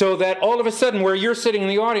 so that all of a sudden, where you're sitting in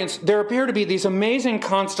the audience, there appear to be these amazing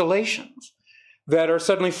constellations that are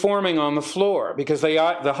suddenly forming on the floor because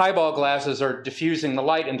the highball glasses are diffusing the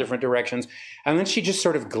light in different directions. And then she just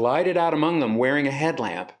sort of glided out among them wearing a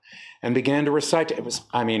headlamp and began to recite. It was,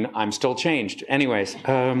 I'm still changed. Anyways,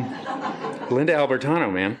 Linda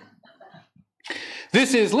Albertano, man.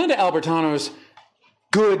 This is Linda Albertano's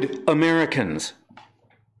Good Americans.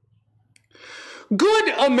 Good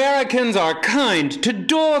Americans are kind to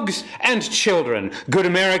dogs and children. Good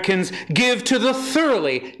Americans give to the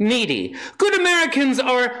thoroughly needy. Good Americans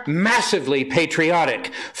are massively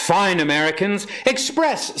patriotic. Fine Americans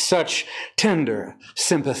express such tender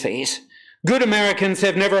sympathies. Good Americans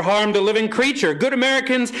have never harmed a living creature. Good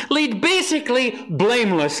Americans lead basically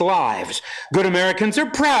blameless lives. Good Americans are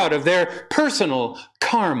proud of their personal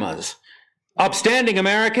karmas. Upstanding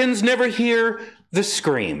Americans never hear the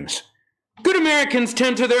screams. Good Americans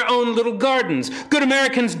tend to their own little gardens. Good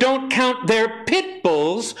Americans don't count their pit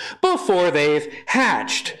bulls before they've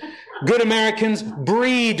hatched. Good Americans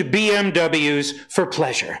breed BMWs for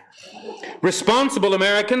pleasure. Responsible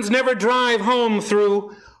Americans never drive home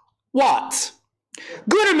through Watts.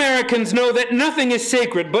 Good Americans know that nothing is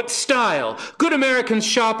sacred but style. Good Americans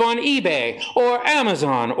shop on eBay or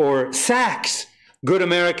Amazon or Saks. Good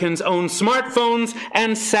Americans own smartphones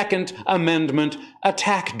and Second Amendment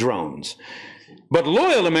attack drones. But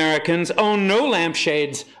loyal Americans own no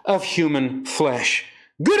lampshades of human flesh.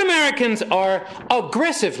 Good Americans are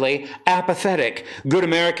aggressively apathetic. Good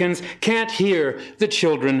Americans can't hear the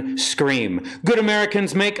children scream. Good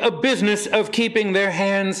Americans make a business of keeping their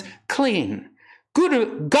hands clean.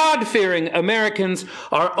 Good, God-fearing Americans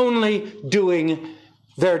are only doing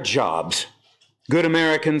their jobs. Good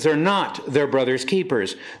Americans are not their brother's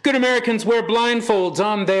keepers. Good Americans wear blindfolds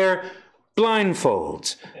on their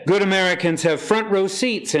blindfolds. Good Americans have front row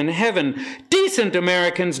seats in heaven. Decent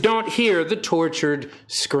Americans don't hear the tortured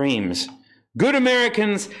screams. Good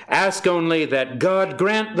Americans ask only that God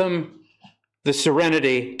grant them the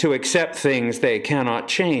serenity to accept things they cannot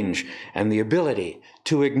change and the ability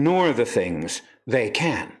to ignore the things they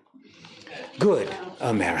can. Good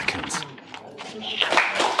Americans.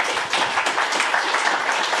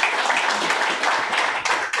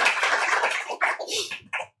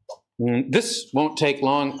 This won't take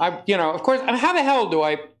long. Of course, how the hell do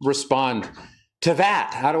I respond to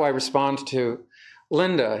that? How do I respond to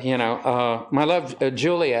Linda? My love,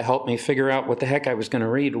 Julia, helped me figure out what the heck I was going to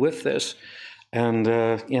read with this. And,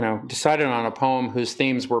 decided on a poem whose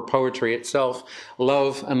themes were poetry itself,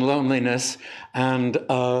 love and loneliness, and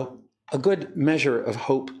a good measure of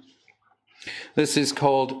hope. This is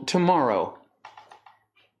called Tomorrow.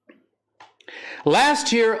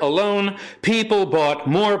 Last year alone, people bought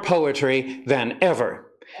more poetry than ever.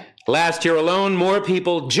 Last year alone, more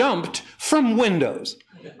people jumped from windows.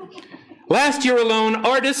 Last year alone,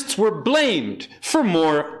 artists were blamed for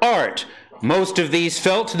more art. Most of these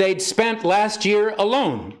felt they'd spent last year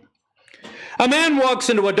alone. A man walks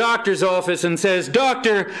into a doctor's office and says,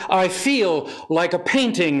 "Doctor, I feel like a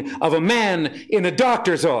painting of a man in a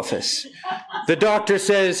doctor's office." The doctor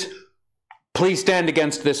says, "Please stand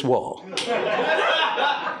against this wall."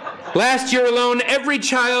 Last year alone, every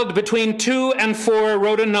child between 2 and 4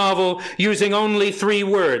 wrote a novel using only 3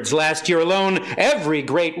 words. Last year alone, every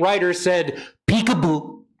great writer said,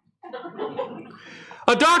 "Peekaboo."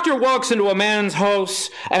 A doctor walks into a man's house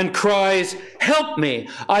and cries, "Help me,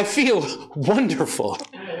 I feel wonderful."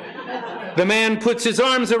 The man puts his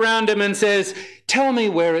arms around him and says, "Tell me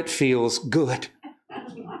where it feels good."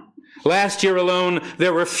 Last year alone,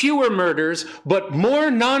 there were fewer murders, but more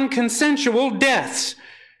non-consensual deaths.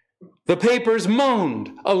 The papers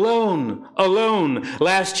moaned, "Alone, alone."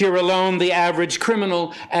 Last year alone, the average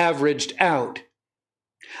criminal averaged out.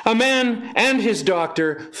 A man and his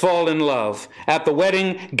doctor fall in love. At the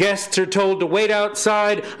wedding, guests are told to wait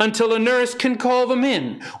outside until a nurse can call them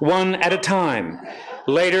in, one at a time.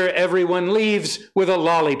 Later, everyone leaves with a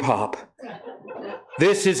lollipop.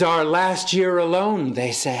 This is our last year alone,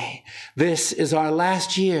 they say. This is our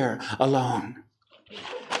last year alone.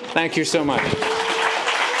 Thank you so much.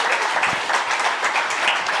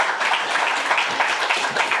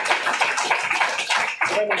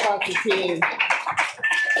 Constantine.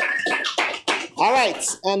 All right,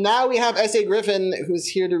 and now we have S.A. Griffin, who's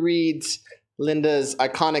here to read Linda's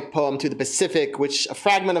iconic poem "To the Pacific," which a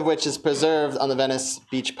fragment of which is preserved on the Venice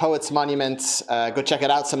Beach Poets Monument. Go check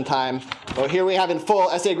it out sometime. But here we have in full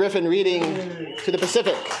S.A. Griffin reading "To the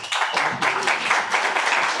Pacific."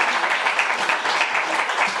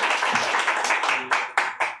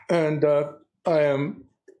 And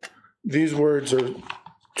these words are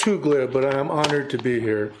too glib, but I am honored to be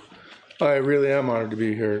here. I really am honored to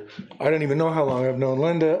be here. I don't even know how long I've known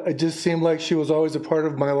Linda. It just seemed like she was always a part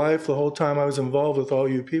of my life the whole time I was involved with all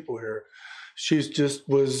you people here. She just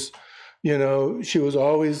was, she was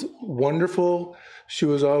always wonderful. She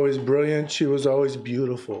was always brilliant. She was always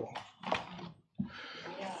beautiful.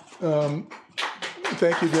 Thank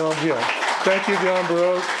you, Thank you, Beyond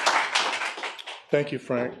Baroque. Thank you,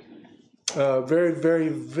 Frank. Very, very,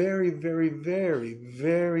 very, very, very,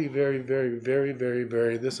 very, very, very, very, very,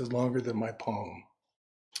 very, this is longer than my poem.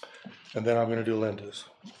 And then I'm going to do Linda's.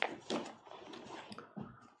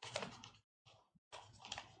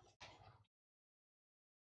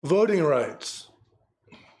 Voting rights.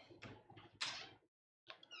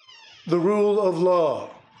 The rule of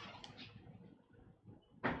law.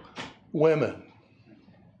 Women.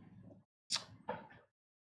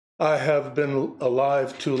 I have been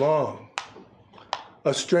alive too long.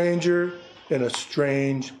 A stranger in a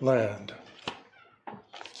strange land.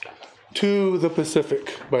 To the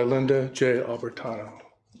Pacific by Linda J. Albertano.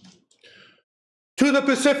 To the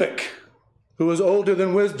Pacific, who is older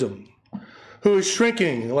than wisdom, who is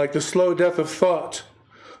shrinking like the slow death of thought,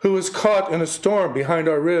 who is caught in a storm behind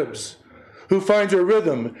our ribs, who finds her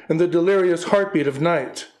rhythm in the delirious heartbeat of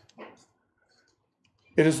night.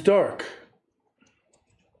 It is dark.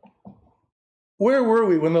 Where were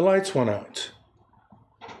we when the lights went out?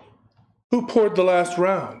 Who poured the last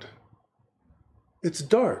round? It's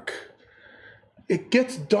dark. It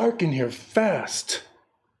gets dark in here fast.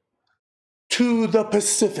 To the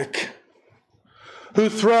Pacific, who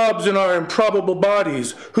throbs in our improbable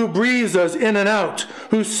bodies, who breathes us in and out,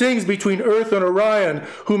 who sings between Earth and Orion,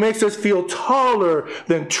 who makes us feel taller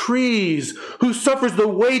than trees, who suffers the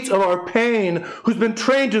weight of our pain, who's been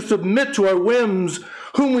trained to submit to our whims,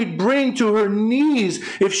 whom we'd bring to her knees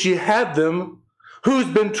if she had them, who's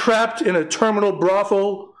been trapped in a terminal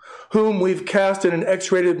brothel, whom we've cast in an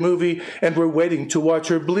X-rated movie and we're waiting to watch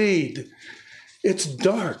her bleed. It's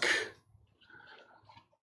dark.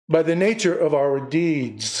 By the nature of our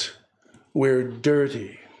deeds, we're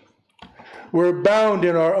dirty. We're bound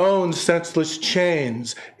in our own senseless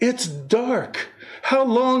chains. It's dark. How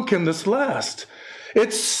long can this last?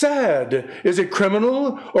 It's sad. Is it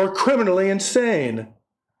criminal or criminally insane?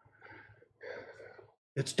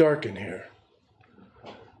 It's dark in here.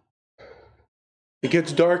 It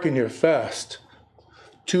gets dark in here fast.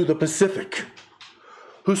 To the Pacific,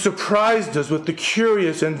 who surprised us with the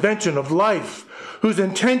curious invention of life, whose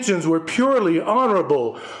intentions were purely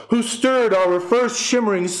honorable, who stirred our first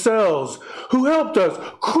shimmering cells, who helped us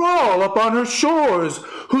crawl upon her shores,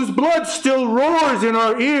 whose blood still roars in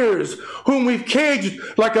our ears, whom we've caged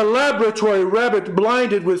like a laboratory rabbit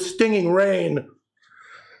blinded with stinging rain.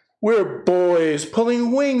 We're boys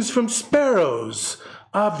pulling wings from sparrows,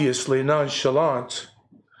 obviously nonchalant.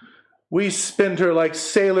 We spinned her like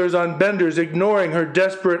sailors on benders, ignoring her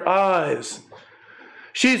desperate eyes.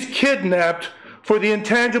 She's kidnapped for the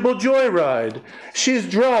intangible joyride. She's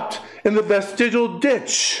dropped in the vestigial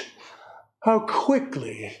ditch. How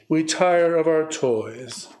quickly we tire of our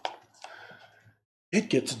toys. It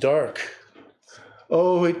gets dark.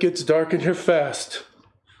 Oh, it gets dark in here fast.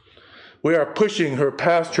 We are pushing her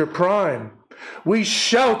past her prime. We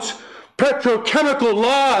shout petrochemical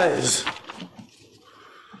lies.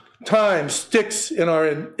 Time sticks in our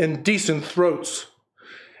indecent throats.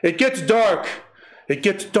 It gets dark. It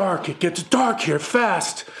gets dark. It gets dark here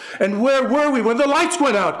fast. And where were we when the lights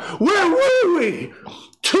went out? Where were we?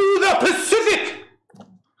 To the Pacific.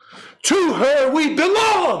 To her we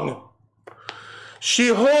belong. She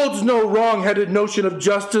holds no wrong-headed notion of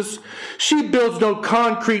justice. She builds no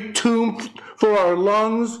concrete tomb for our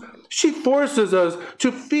lungs. She forces us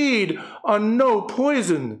to feed on no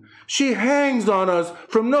poison. She hangs on us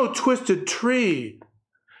from no twisted tree.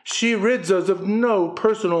 She rids us of no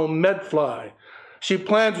personal medfly. She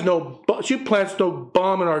plants no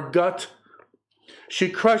bomb in our gut. She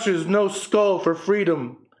crushes no skull for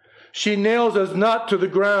freedom. She nails us not to the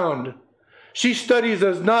ground. She studies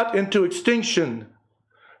us not into extinction.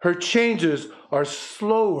 Her changes are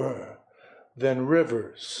slower than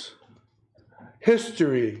rivers.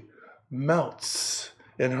 History melts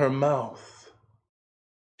in her mouth.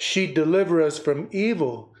 She'd deliver us from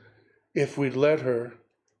evil if we'd let her.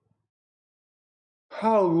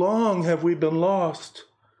 How long have we been lost?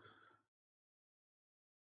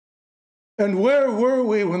 And where were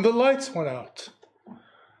we when the lights went out?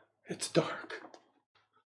 It's dark.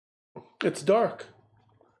 It's dark.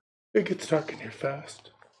 It gets dark in here fast.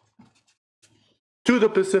 To the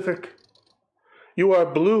Pacific, you are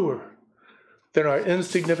bluer than our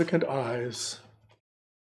insignificant eyes.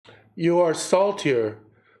 You are saltier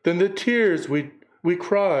than the tears we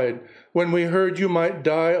cried when we heard you might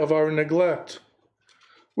die of our neglect.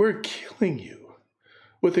 We're killing you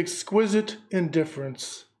with exquisite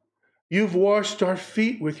indifference. You've washed our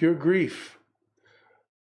feet with your grief.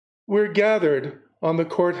 We're gathered on the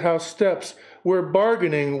courthouse steps. We're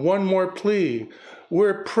bargaining one more plea.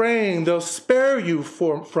 We're praying they'll spare you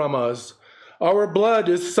from us. Our blood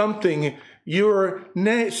is something your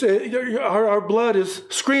name, our blood is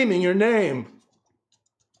screaming your name.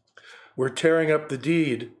 We're tearing up the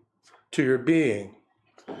deed to your being.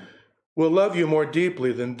 We'll love you more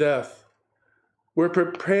deeply than death. We're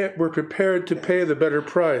prepared to pay the better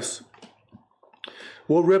price.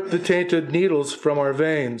 We'll rip the tainted needles from our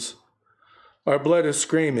veins. Our blood is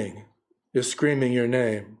screaming your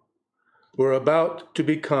name. We're about to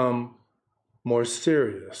become more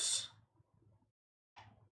serious.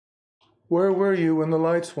 Where were you when the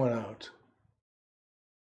lights went out?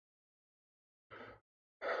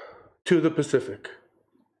 To the Pacific,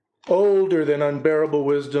 older than unbearable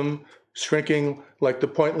wisdom, shrinking like the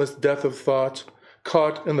pointless death of thought,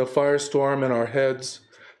 caught in the firestorm in our heads,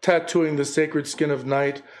 tattooing the sacred skin of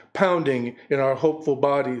night, pounding in our hopeful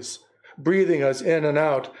bodies, breathing us in and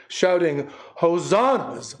out, shouting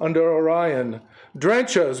hosannas under Orion,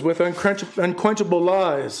 drench us with unquenchable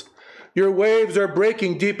lies. Your waves are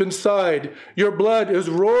breaking deep inside. Your blood is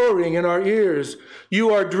roaring in our ears. You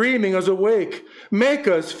are dreaming us awake. Make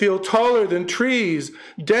us feel taller than trees.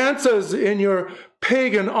 Dance us in your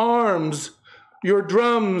pagan arms. Your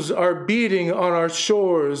drums are beating on our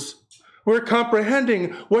shores. We're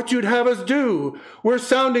comprehending what you'd have us do. We're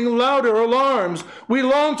sounding louder alarms. We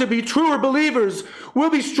long to be truer believers. We'll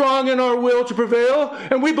be strong in our will to prevail,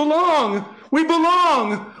 and we belong. We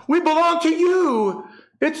belong. We belong to you.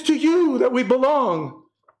 It's to you that we belong.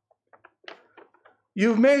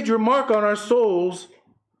 You've made your mark on our souls,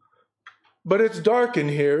 but it's dark in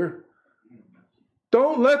here.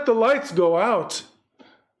 Don't let the lights go out.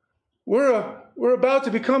 We're about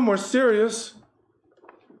to become more serious.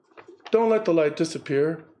 Don't let the light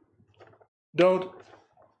disappear. Don't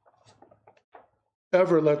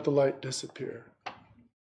ever let the light disappear.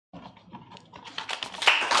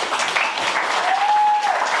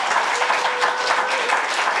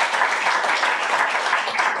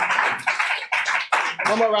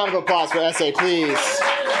 One more round of applause for SA, please.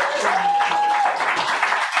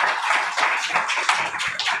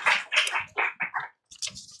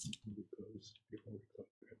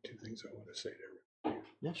 Two things I want to say to everybody.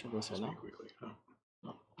 Yeah, sure. Go say now. Quickly.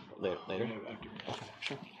 Oh. Later. After. Okay,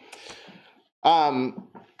 sure.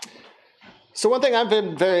 So one thing I've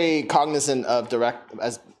been very cognizant of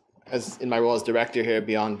as in my role as director here at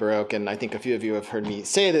Beyond Baroque, and I think a few of you have heard me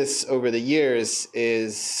say this over the years,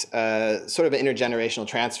 is sort of an intergenerational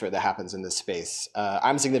transfer that happens in this space.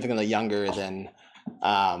 I'm significantly younger than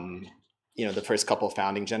the first couple of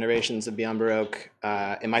founding generations of Beyond Baroque.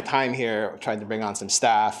 In my time here, I've tried to bring on some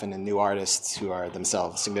staff and new artists who are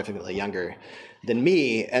themselves significantly younger than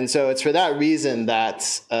me. And so it's for that reason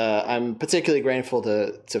that I'm particularly grateful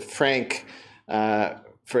to Frank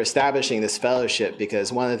for establishing this fellowship,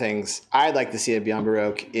 because one of the things I'd like to see at Beyond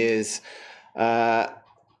Baroque is that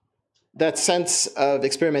sense of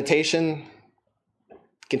experimentation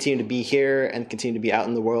continue to be here and continue to be out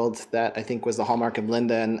in the world that I think was the hallmark of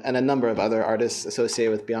Linda and a number of other artists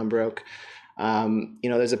associated with Beyond Baroque.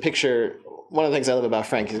 There's a picture, one of the things I love about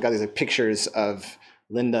Frank, he's got these pictures of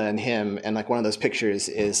Linda and him, and one of those pictures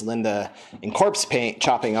is Linda in corpse paint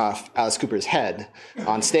chopping off Alice Cooper's head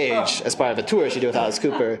on stage as part of a tour she did with Alice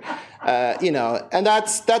Cooper. And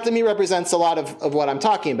that to me represents a lot of what I'm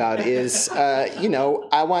talking about. Is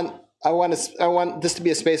I want this to be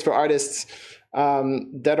a space for artists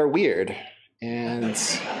that are weird and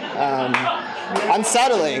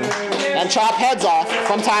unsettling and chop heads off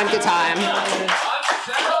from time to time.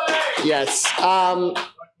 Yes.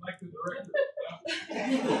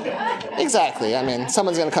 Exactly. I mean,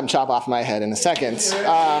 someone's going to come chop off my head in a second.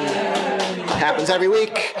 Happens every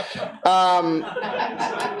week. But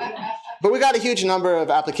we got a huge number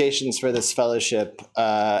of applications for this fellowship,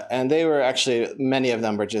 and they were actually, many of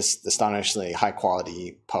them were just astonishingly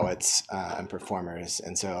high-quality poets and performers.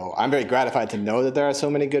 And so I'm very gratified to know that there are so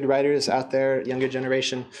many good writers out there, younger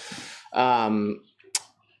generation.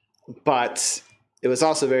 But it was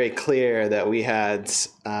also very clear that we had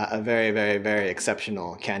a very, very, very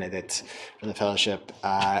exceptional candidate for the fellowship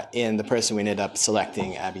in the person we ended up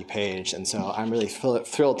selecting, Abby Page. And so I'm really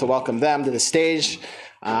thrilled to welcome them to the stage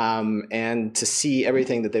and to see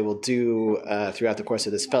everything that they will do throughout the course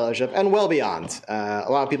of this fellowship and well beyond. A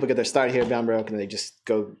lot of people get their start here at Beyond Baroque and they just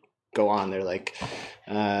go on. They're like,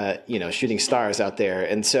 shooting stars out there.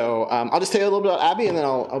 And so I'll just tell you a little bit about Abby and then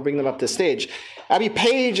I'll bring them up to the stage. Abby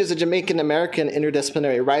Page is a Jamaican-American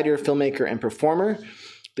interdisciplinary writer, filmmaker, and performer.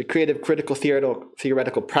 The creative critical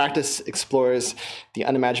theoretical practice explores the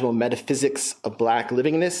unimaginable metaphysics of Black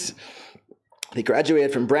livingness. They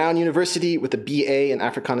graduated from Brown University with a BA in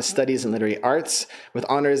Africana Studies and Literary Arts, with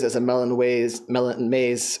honors as a Mellon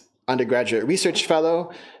Mays undergraduate research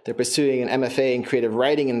fellow. They're pursuing an MFA in creative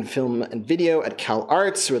writing and film and video at Cal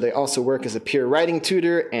Arts, where they also work as a peer writing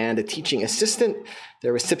tutor and a teaching assistant.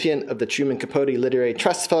 They're recipient of the Truman Capote Literary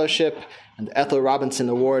Trust Fellowship and the Ethel Robinson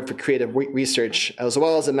Award for Creative Research, as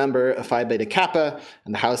well as a member of Phi Beta Kappa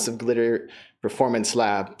and the House of Glitter Performance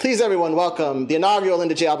Lab. Please, everyone, welcome the inaugural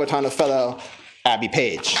Linda J. Albertano Fellow, Abby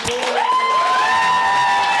Page.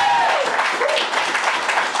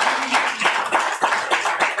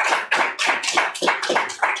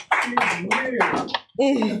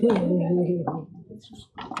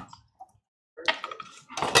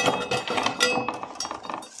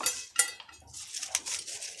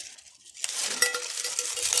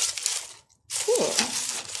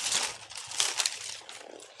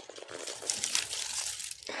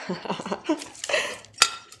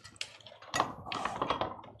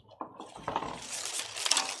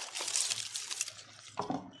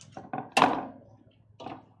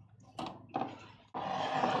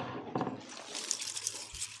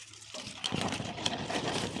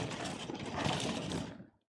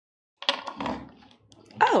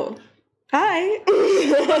 Oh, hi.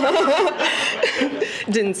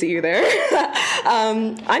 Didn't see you there.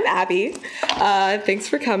 I'm Abby. Thanks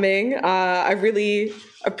for coming. I really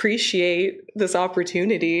appreciate this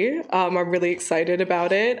opportunity. I'm really excited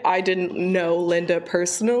about it. I didn't know Linda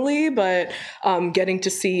personally, but getting to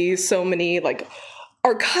see so many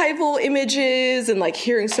archival images and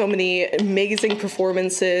hearing so many amazing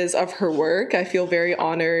performances of her work, I feel very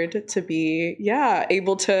honored to be,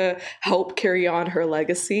 able to help carry on her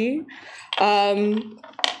legacy.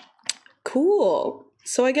 Cool.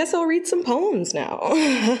 So I guess I'll read some poems now.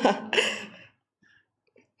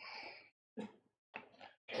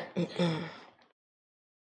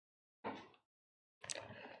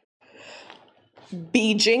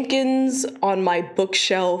 B. Jenkins on my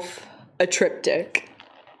bookshelf, a triptych.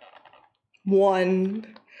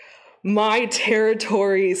 1. My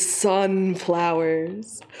territory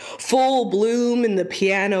sunflowers, full bloom in the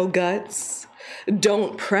piano guts.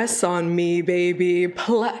 Don't press on me, baby,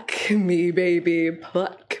 pluck me, baby,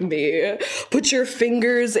 pluck me. Put your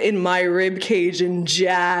fingers in my ribcage and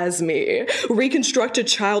jazz me. Reconstruct a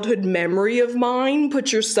childhood memory of mine.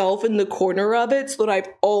 Put yourself in the corner of it so that I've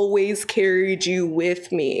always carried you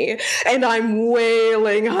with me. And I'm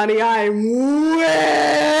wailing, honey, I'm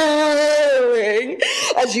wailing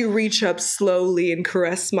as you reach up slowly and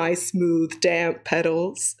caress my smooth, damp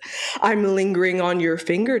petals. I'm lingering on your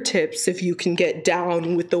fingertips if you can get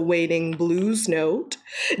down with the waiting blues note.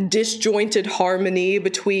 Disjointed harmony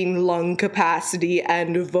between lung capacity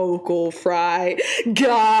and vocal fry.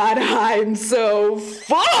 God, I'm so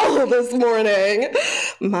full this morning.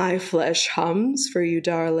 My flesh hums for you,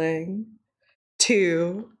 darling.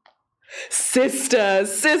 2. Sister,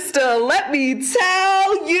 let me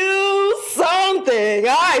tell you something.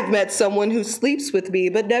 I've met someone who sleeps with me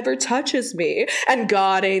but never touches me. And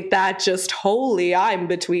God, ain't that just holy? I'm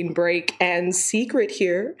between break and secret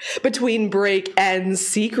here. Between break and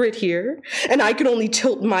secret here. And I can only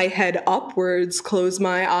tilt my head upwards, close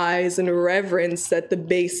my eyes in reverence at the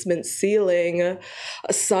basement ceiling.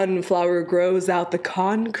 A sunflower grows out the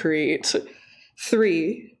concrete.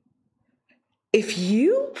 3. If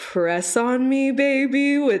you press on me,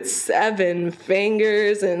 baby, with 7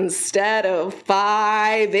 fingers instead of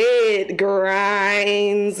 5, it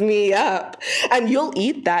grinds me up. And you'll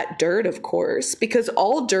eat that dirt, of course, because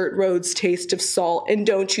all dirt roads taste of salt. And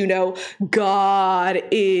don't you know, God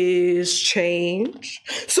is change.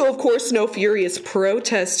 So, of course, no furious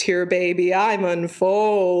protest here, baby. I'm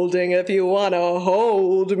unfolding if you want to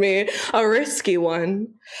hold me. A risky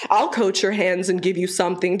one. I'll coat your hands and give you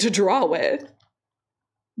something to draw with.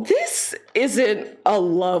 This isn't a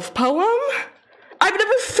love poem. I've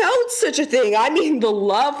never felt such a thing. I mean, the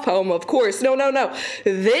love poem, of course. No.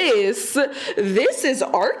 This is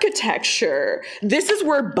architecture. This is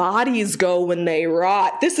where bodies go when they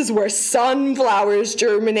rot. This is where sunflowers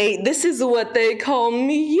germinate. This is what they call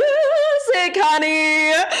music,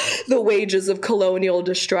 honey. The wages of colonial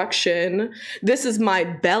destruction. This is my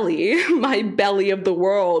belly of the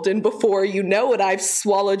world. And before you know it, I've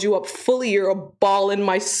swallowed you up fully. You're a ball in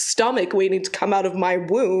my stomach waiting to come out of my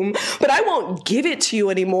womb. But I won't give it to you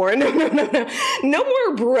anymore. No. No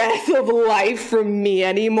more breath of life from me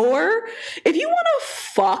anymore. If you want to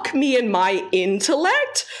fuck me in my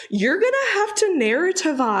intellect, you're gonna have to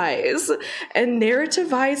narrativize. And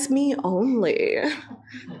narrativize me only.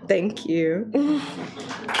 Thank you.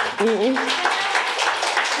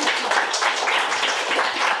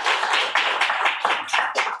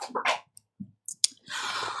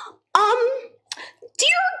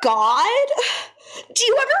 Dear God, do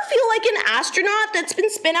you ever feel like an astronaut that's been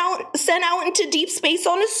sent out into deep space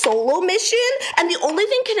on a solo mission, and the only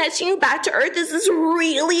thing connecting you back to Earth is this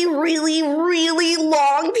really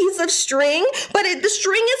long piece of string, but the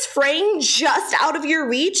string is fraying just out of your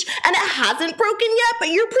reach, and it hasn't broken yet, but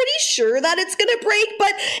you're pretty sure that it's gonna break,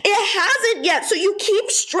 but it hasn't yet, so you keep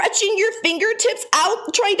stretching your fingertips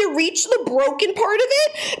out trying to reach the broken part of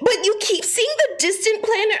it, but you keep seeing the distant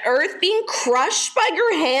planet Earth being crushed by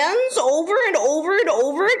your hands over and over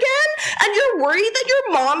again, and you're worried that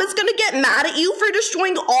your mom is gonna get mad at you for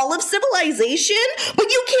destroying all of civilization,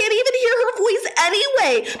 but you can't even hear her voice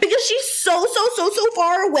anyway because she's so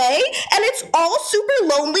far away, and it's all super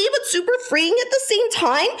lonely but super freeing at the same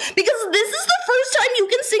time because this is the first time you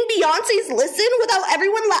can sing Beyonce's Listen without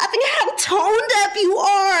everyone laughing at how tone deaf you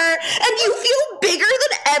are, and you feel bigger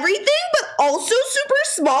than everything but also super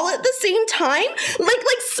small at the same time, like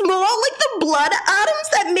small like the blood atoms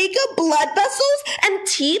that make up blood vessels and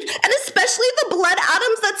teeth, and especially the blood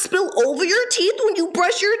atoms that spill over your teeth when you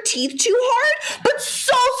brush your teeth too hard, but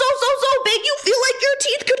so big you feel like your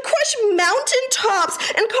teeth could crush mountain tops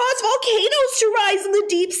and cause volcanoes to rise in the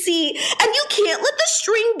deep sea, and you can't let the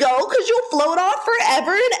string go because you'll float off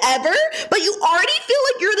forever and ever, but you already feel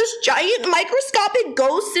like you're this giant microscopic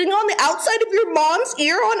ghost sitting on the outside of your mom's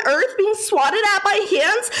ear on Earth being swatted at by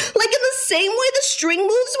hands, like in the same way the string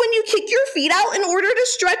moves when you kick your feet out in order to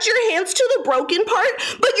stretch your hands to the broken part,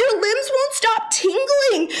 but your limbs won't stop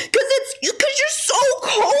tingling because you're so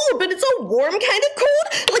cold, but it's a warm kind of cold,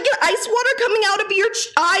 like an ice water coming out of your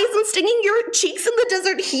eyes and stinging your cheeks in the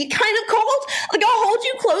desert heat kind of cold, like I'll hold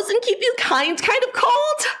you close and keep you kind of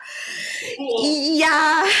cold.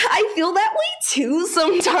 Yeah, I feel that way too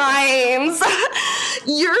sometimes.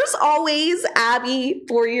 Yours always, Abby,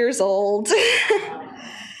 4 years old.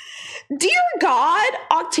 Dear God,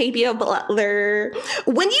 Octavia Butler,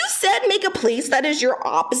 when you said make a place that is your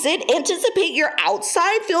opposite, anticipate your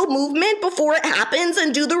outside, feel movement before it happens,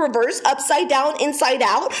 and do the reverse upside down, inside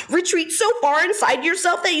out, retreat so far inside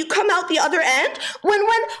yourself that you come out the other end, when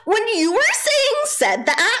you were said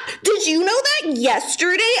that, did you know that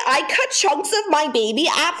yesterday I cut chunks of my baby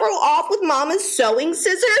afro off with Mama's sewing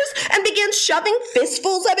scissors and began shoving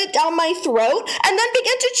fistfuls of it down my throat, and then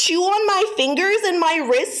began to chew on my fingers and my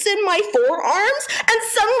wrists and my forearms, and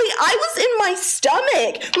suddenly I was in my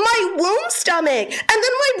stomach, my womb stomach, and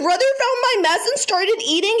then my brother found my mess and started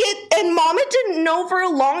eating it, and Mama didn't know for a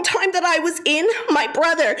long time that I was in my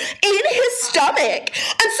brother, in his stomach.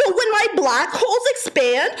 And so when my black holes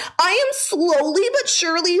expand, I am slowly but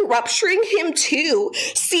surely rupturing him too,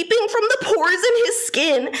 seeping from the pores in his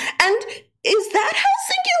skin, and is that how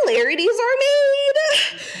singularities are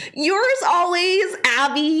made? Yours always,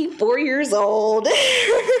 Abby, 4 years old.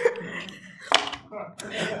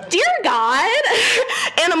 Dear God,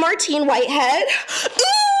 Anna Martine Whitehead. Ooh,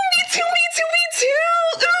 me too.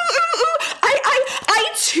 I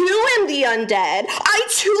too am the undead. I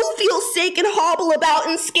too feel sick and hobble about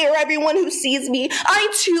and scare everyone who sees me. I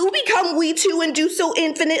too become we too and do so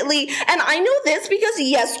infinitely. And I know this because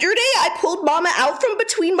yesterday I pulled Mama out from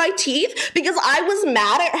between my teeth because I was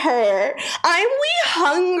mad at her. I'm wee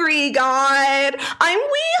hungry, God. I'm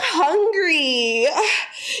wee hungry.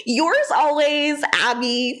 Yours always,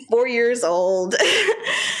 Abby, 4 years old.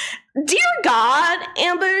 Dear God,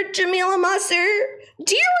 Amber Jamila Musser.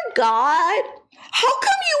 Dear God, how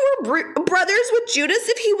come you were brothers with Judas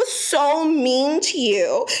if he was so mean to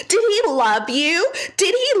you? Did he love you?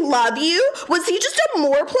 Did he love you? Was he just a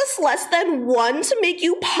more plus less than one to make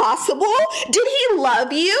you possible? Did he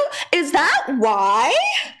love you? Is that why?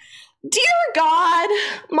 Dear God,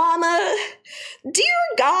 Mama. Dear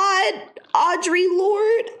God, Audrey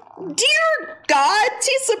Lord. Dear God,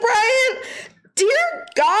 Tisa Bryant. Dear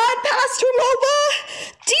God, Pastor Moba.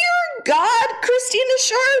 Dear God, Christina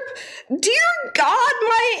Sharp. Dear God,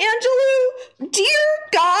 Maya Angelou. Dear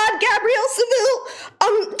God, Gabrielle Seville.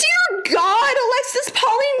 Dear God, Alexis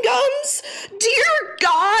Pauline Gums. Dear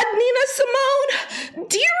God, Nina Simone.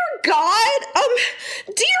 Dear God,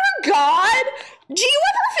 dear God, do you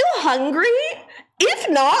ever feel hungry? If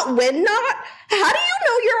not, when not, how do you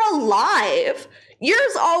know you're alive?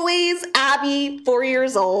 Yours always, Abby, 4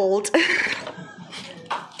 years old.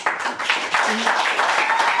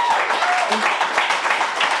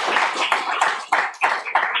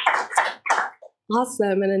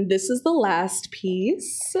 Awesome, and then this is the last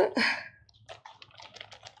piece.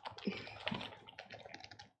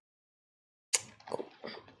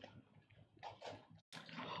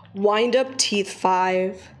 Wind Up Teeth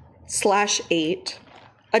 5/8,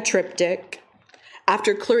 a triptych,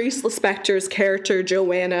 after Clarice Lispector's character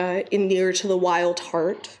Joanna in Near to the Wild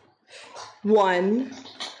Heart. 1.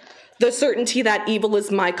 The certainty that evil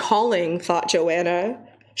is my calling, thought Joanna.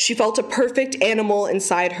 She felt a perfect animal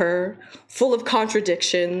inside her, full of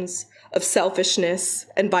contradictions, of selfishness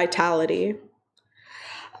and vitality.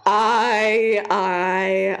 I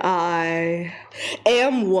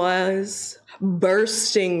was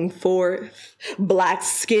bursting forth, black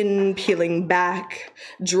skin peeling back,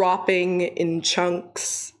 dropping in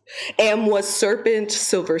chunks. Was serpent,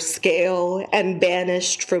 silver scale, and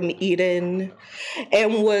banished from Eden.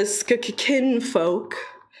 Was kinfolk,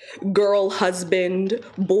 girl husband,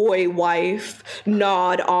 boy wife,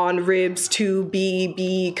 nod on ribs to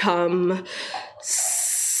become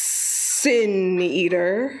sin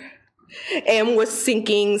eater. Was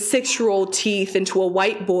sinking 6-year-old teeth into a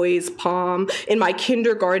white boy's palm in my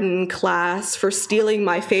kindergarten class for stealing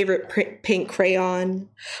my favorite pink crayon.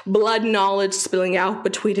 Blood knowledge spilling out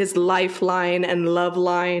between his lifeline and love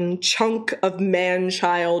line, chunk of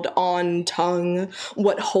man-child on tongue,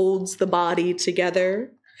 what holds the body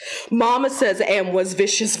together. Mama says Am was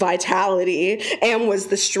vicious vitality. Am was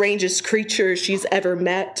the strangest creature she's ever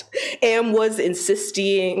met. Am was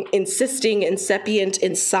insisting incipient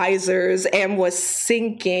incisors. Am was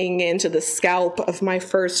sinking into the scalp of my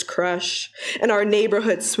first crush in our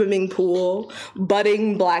neighborhood swimming pool,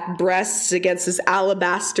 budding black breasts against his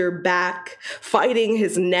alabaster back, fighting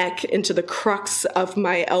his neck into the crux of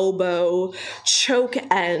my elbow, choke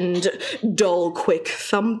end, dull quick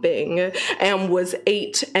thumping. Am was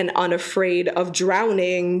 8 and unafraid of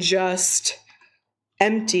drowning, just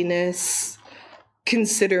emptiness.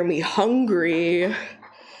 Consider me hungry.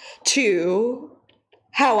 2.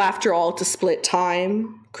 How after all to split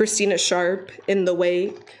time? Christina Sharp in the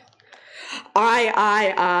wake. Am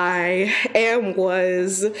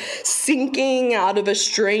was sinking out of a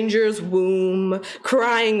stranger's womb,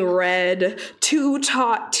 crying red, 2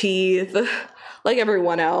 taut teeth. Like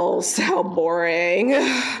everyone else, how boring.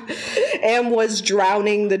 Was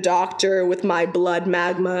drowning the doctor with my blood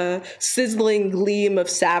magma, sizzling gleam of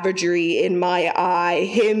savagery in my eye,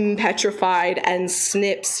 him petrified and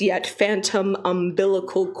snips, yet phantom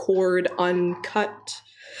umbilical cord uncut.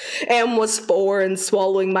 Was 4 and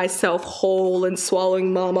swallowing myself whole and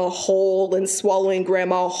swallowing mama whole and swallowing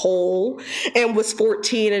grandma whole. Was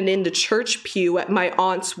 14 and in the church pew at my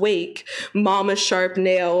aunt's wake, mama's sharp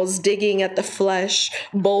nails digging at the flesh,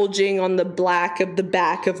 bulging on the black of the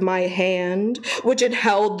back of my hand, which had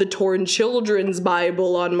held the torn children's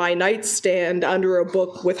Bible on my nightstand under a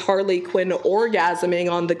book with Harley Quinn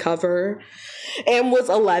orgasming on the cover. Was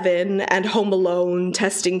 11 and home alone,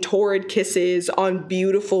 testing torrid kisses on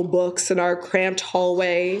beautiful books in our cramped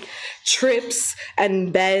hallway, trips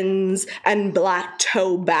and bends and black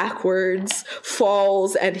toe backwards,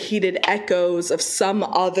 falls and heated echoes of some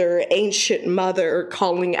other ancient mother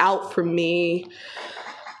calling out for me,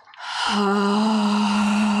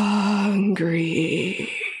 hungry.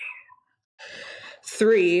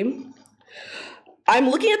 3. I'm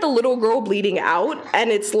looking at the little girl bleeding out,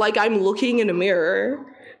 and it's like I'm looking in a mirror.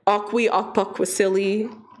 Aqui Okpukwasili,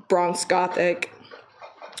 Bronx Gothic.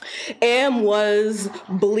 Was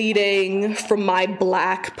bleeding from my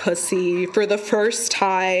black pussy for the first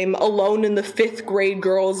time, alone in the 5th grade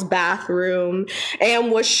girls' bathroom.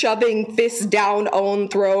 Was shoving fist down own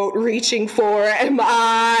throat, reaching for, am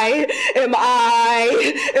I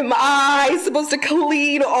supposed to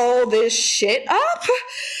clean all this shit up?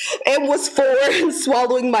 Was 4 and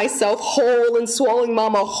swallowing myself whole and swallowing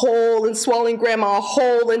mama whole and swallowing grandma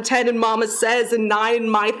whole, and 10 and mama says, and 9 in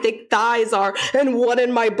my thick thighs are, and 1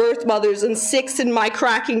 in my birth mothers, and 6 in my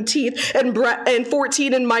cracking teeth, and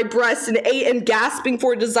 14 in my breasts, and 8 and gasping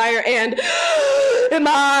for desire, and am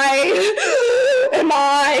I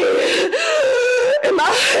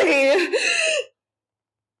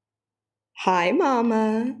Hi,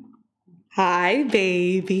 Mama. Hi,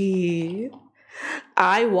 baby.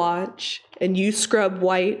 I watch and you scrub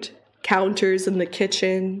white counters in the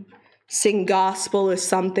kitchen, sing gospel as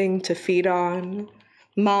something to feed on.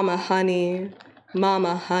 Mama honey,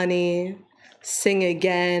 sing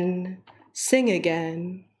again, sing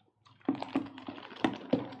again.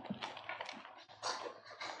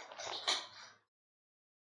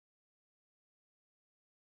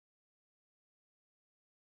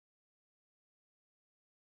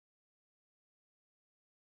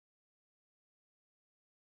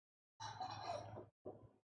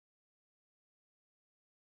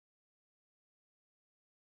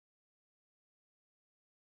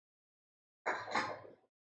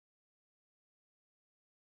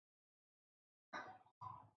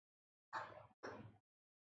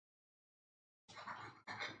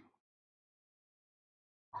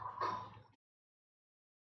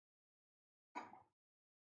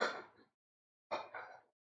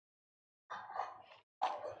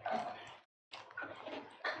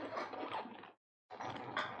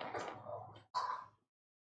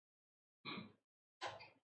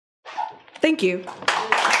 Thank you.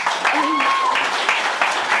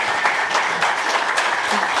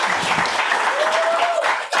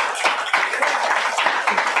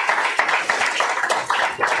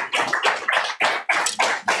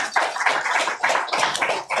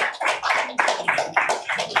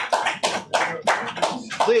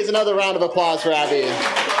 Please, another round of applause for Abby.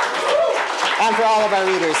 And for all of our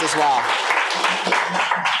readers as well.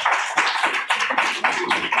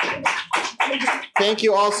 Thank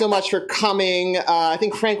you all so much for coming. I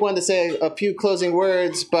think Frank wanted to say a few closing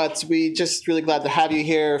words, but we just really glad to have you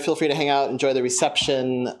here. Feel free to hang out, enjoy the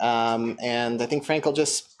reception, and I think Frank will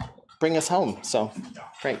just bring us home. So,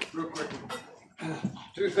 Frank. Real quick,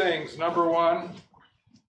 two things. Number one,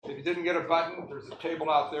 if you didn't get a button, there's a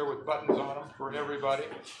table out there with buttons on them for everybody.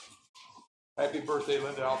 Happy birthday,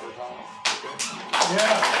 Linda Albertano. Okay.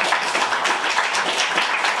 Yeah.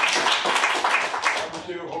 Number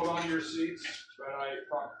two, hold on to your seats. But I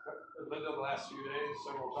talked to Linda the last few days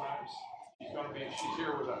several times. She's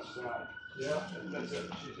here with us tonight. Yeah, that's it.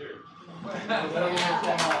 She's here.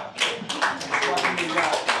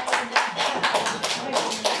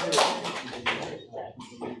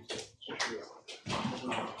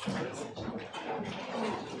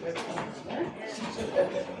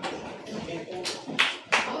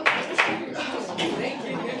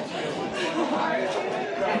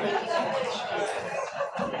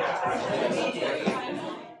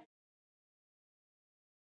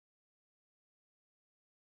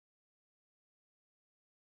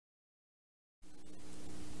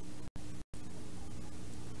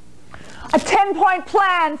 A 10-point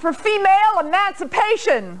plan for female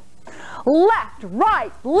emancipation. Left, right,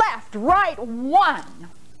 1.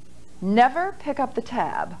 Never pick up the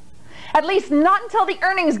tab. At least not until the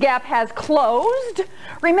earnings gap has closed.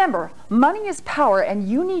 Remember, money is power and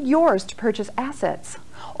you need yours to purchase assets.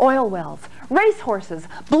 Oil wells, racehorses,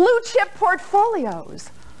 blue chip portfolios.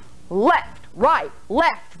 Left, right,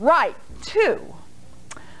 2.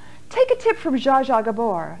 Take a tip from Zsa Zsa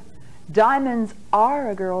Gabor. Diamonds are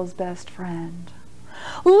a girl's best friend.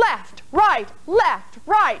 Left, right,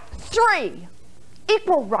 3.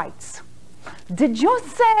 Equal rights. Did you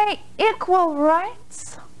say equal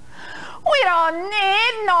rights? We don't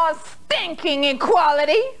need no stinking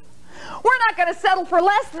equality. We're not going to settle for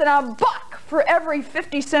less than $1 for every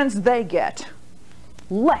 50 cents they get.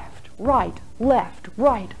 Left, right,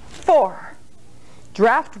 4.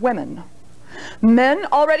 Draft women. Men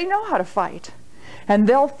already know how to fight, and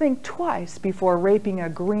they'll think twice before raping a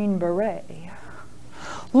Green Beret.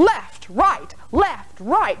 Left, right,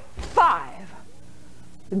 5.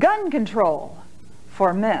 Gun control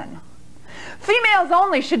for men. Females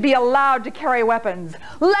only should be allowed to carry weapons.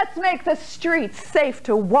 Let's make the streets safe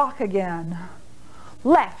to walk again.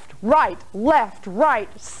 Left, right,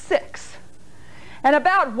 6. And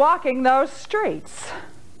about walking those streets.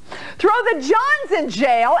 Throw the Johns in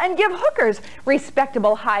jail and give hookers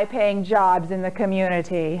respectable, high-paying jobs in the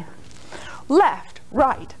community. Left,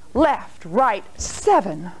 right,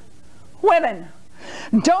 7. Women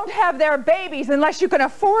don't have their babies unless you can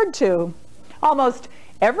afford to. Almost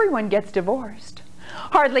everyone gets divorced.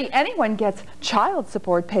 Hardly anyone gets child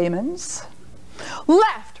support payments.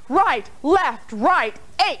 Left, right,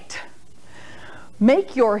 8.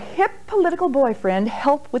 Make your hip political boyfriend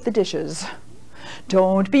help with the dishes.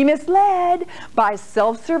 Don't be misled by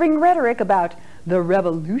self-serving rhetoric about the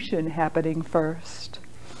revolution happening first.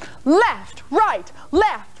 Left, right,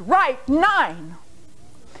 9.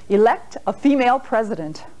 Elect a female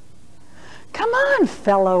president. Come on,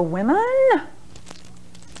 fellow women.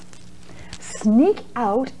 sneak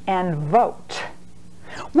out and vote.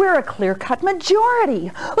 We're a clear-cut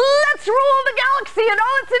majority. Let's rule the galaxy and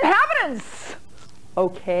all its inhabitants.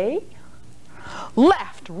 Okay?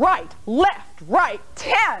 Left, right,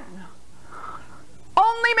 10.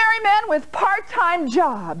 Only marry men with part-time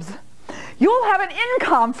jobs. You'll have an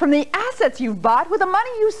income from the assets you've bought with the money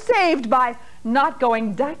you saved by not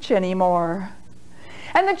going Dutch anymore.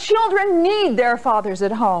 And the children need their fathers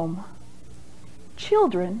at home.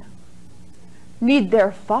 Children need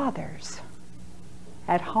their fathers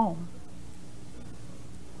at home.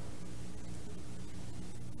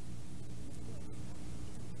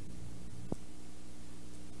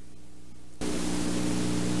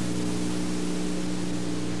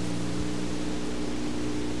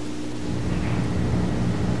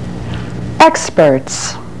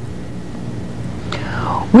 Experts.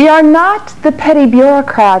 We are not the petty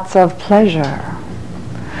bureaucrats of pleasure.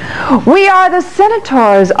 We are the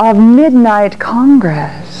senators of midnight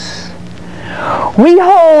Congress. We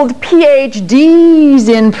hold PhDs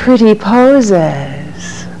in pretty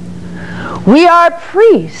poses. We are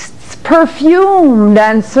priests, perfumed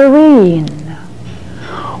and serene.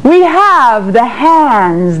 We have the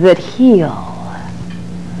hands that heal.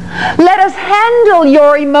 Let us handle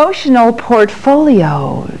your emotional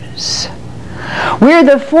portfolios. We're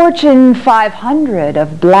the Fortune 500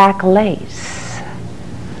 of black lace.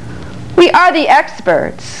 We are the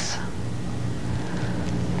experts.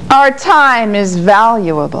 Our time is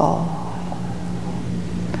valuable.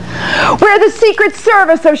 We're the Secret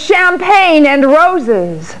Service of champagne and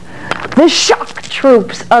roses, the shock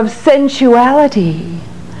troops of sensuality.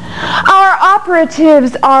 Our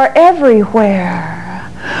operatives are everywhere.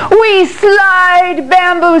 We slide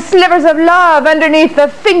bamboo slivers of love underneath the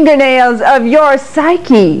fingernails of your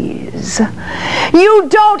psyches. You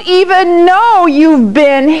don't even know you've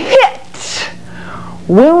been hit.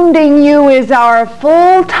 Wounding you is our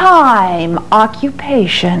full-time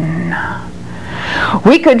occupation.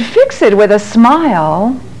 We could fix it with a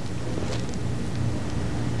smile,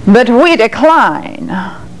 but we decline.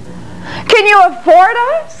 Can you afford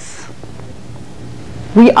us?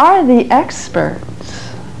 We are the experts.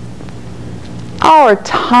 Our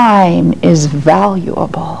time is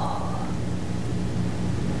valuable.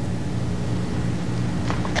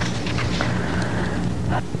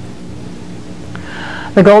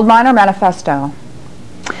 The Gold Miner Manifesto.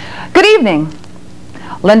 Good evening.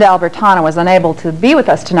 Linda Albertano was unable to be with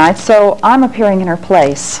us tonight, so I'm appearing in her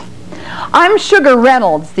place. I'm Sugar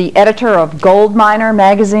Reynolds, the editor of Gold Miner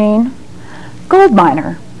magazine. Gold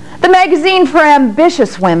Miner, the magazine for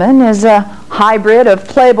ambitious women, is a hybrid of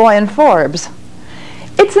Playboy and Forbes.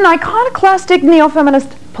 It's an iconoclastic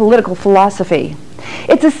neo-feminist political philosophy.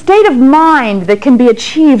 It's a state of mind that can be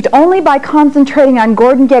achieved only by concentrating on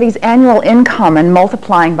Gordon Getty's annual income and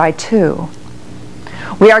multiplying by 2.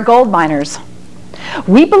 We are gold miners.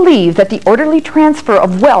 We believe that the orderly transfer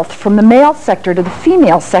of wealth from the male sector to the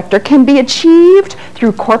female sector can be achieved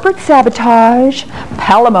through corporate sabotage,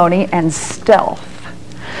 palimony, and stealth.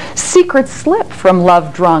 Secrets slip from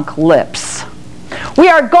love-drunk lips. We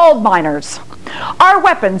are gold miners. Our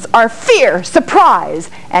weapons are fear, surprise,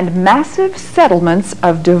 and massive settlements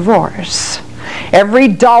of divorce. Every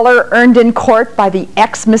dollar earned in court by the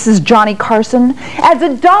ex-Mrs. Johnny Carson adds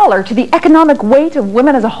 $1 to the economic weight of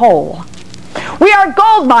women as a whole. We are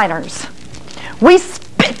gold miners. We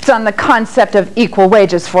spit on the concept of equal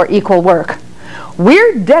wages for equal work.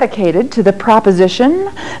 We're dedicated to the proposition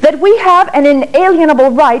that we have an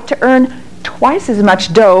inalienable right to earn twice as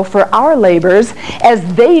much dough for our labors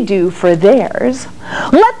as they do for theirs.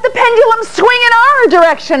 Let the pendulum swing in our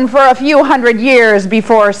direction for a few hundred years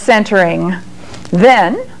before centering.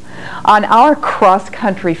 Then, on our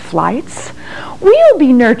cross-country flights, we'll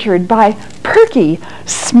be nurtured by perky,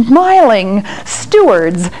 smiling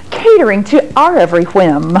stewards catering to our every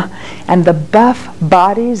whim, and the buff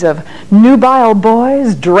bodies of nubile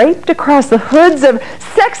boys draped across the hoods of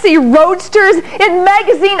sexy roadsters in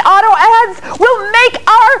magazine auto ads will make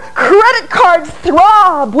our credit cards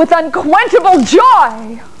throb with unquenchable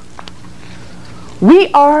joy.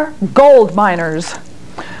 We are gold miners.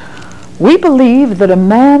 We believe that a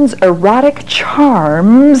man's erotic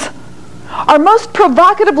charms are most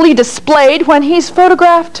provocatively displayed when he's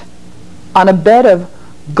photographed on a bed of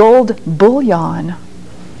gold bullion,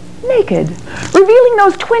 naked, revealing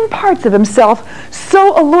those twin parts of himself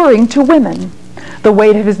so alluring to women, the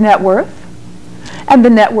weight of his net worth and the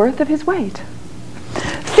net worth of his weight.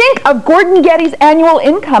 Think of Gordon Getty's annual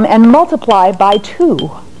income and multiply by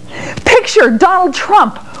 2. Picture Donald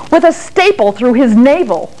Trump with a staple through his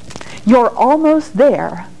navel. You're almost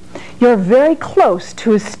there. You're very close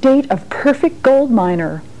to a state of perfect gold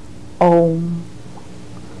miner. Om.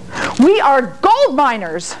 We are gold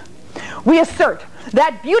miners. We assert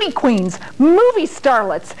that beauty queens, movie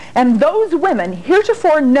starlets, and those women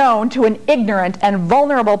heretofore known to an ignorant and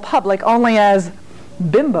vulnerable public only as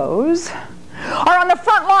bimbos are on the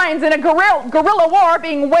front lines in a guerrilla war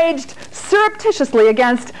being waged surreptitiously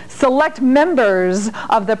against select members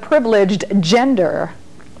of the privileged gender.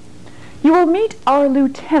 You will meet our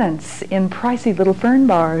lieutenants in pricey little fern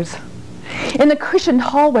bars, in the cushioned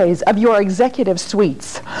hallways of your executive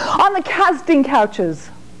suites, on the casting couches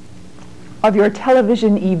of your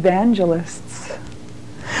television evangelists.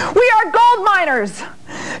 We are gold miners.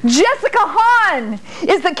 Jessica Hahn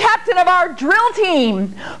is the captain of our drill team.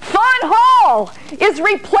 Fawn Hall is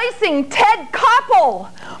replacing Ted Koppel.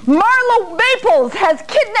 Marlo Maples has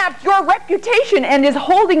kidnapped your reputation and is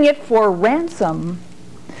holding it for ransom.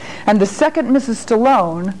 And the second Mrs.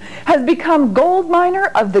 Stallone has become gold miner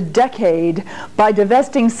of the decade by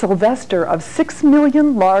divesting Sylvester of 6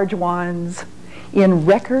 million large ones in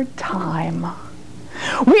record time.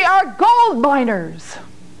 We are gold miners.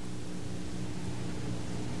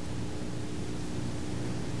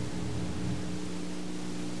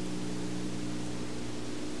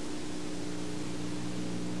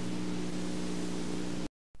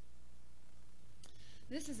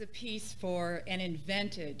 This is a piece for an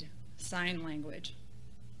invented sign language.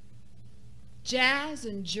 Jazz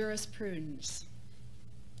and jurisprudence.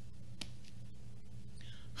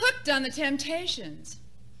 Hooked on the Temptations.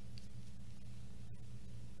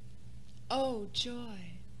 Oh,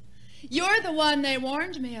 joy. You're the one they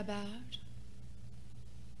warned me about.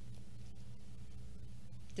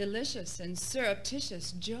 Delicious and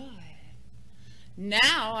surreptitious joy.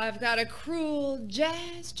 Now I've got a cruel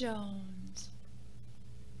Jazz Jones.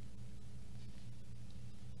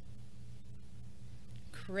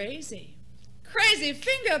 Crazy, crazy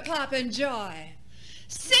finger-popping joy.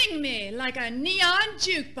 Sing me like a neon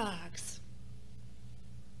jukebox.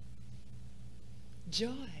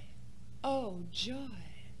 Joy, oh joy,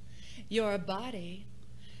 your body,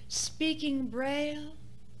 speaking Braille,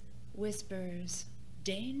 whispers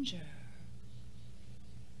danger.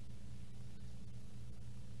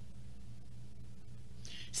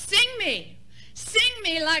 Sing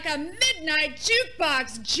me like a midnight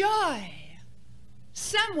jukebox, joy.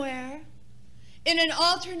 Somewhere in an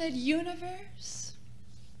alternate universe.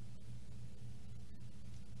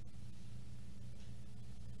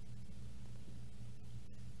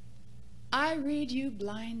 I read you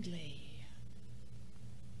blindly.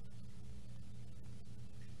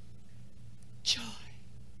 Joy,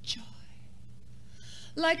 joy.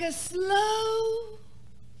 Like a slow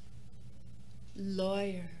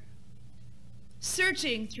lawyer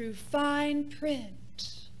searching through fine print.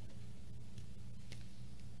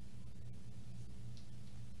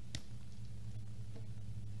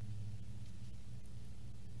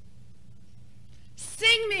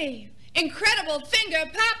 Sing me, incredible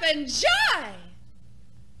finger-poppin' joy!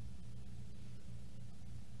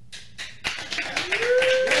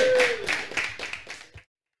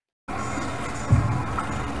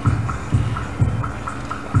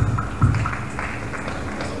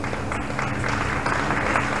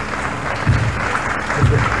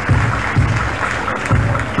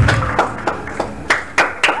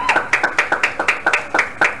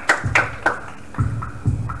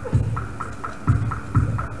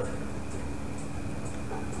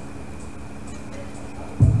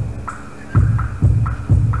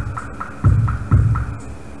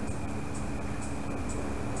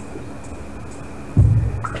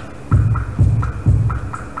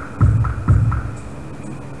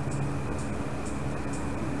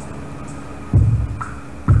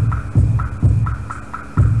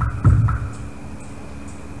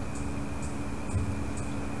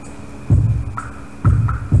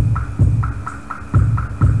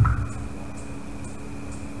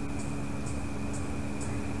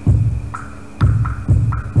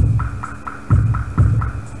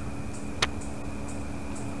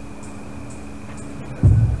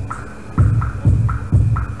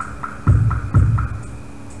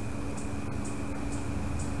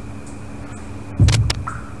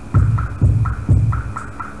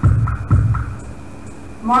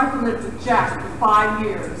 Martha lived with Jack for 5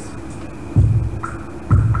 years.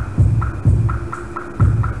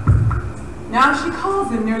 Now she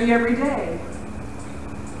calls him nearly every day.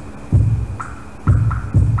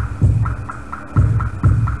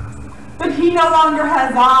 But he no longer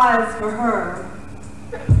has eyes for her.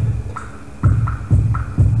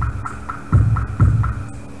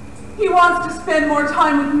 He wants to spend more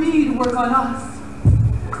time with me to work on us.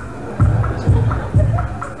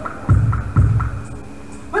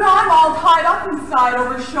 But I'm all tired tied up inside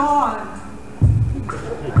over Sean.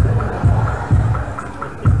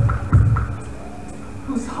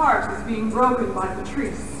 Whose heart is being broken by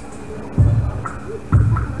Patrice.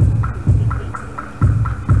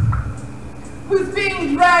 Who's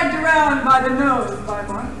being dragged around by the nose by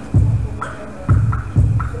Mark.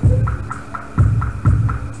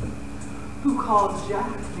 Who calls Jack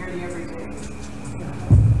nearly every day.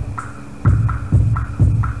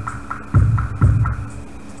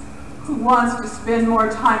 Who wants to spend more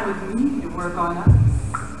time with me to work on us.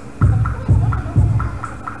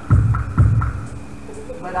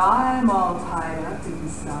 But I'm all tied up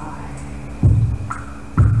inside.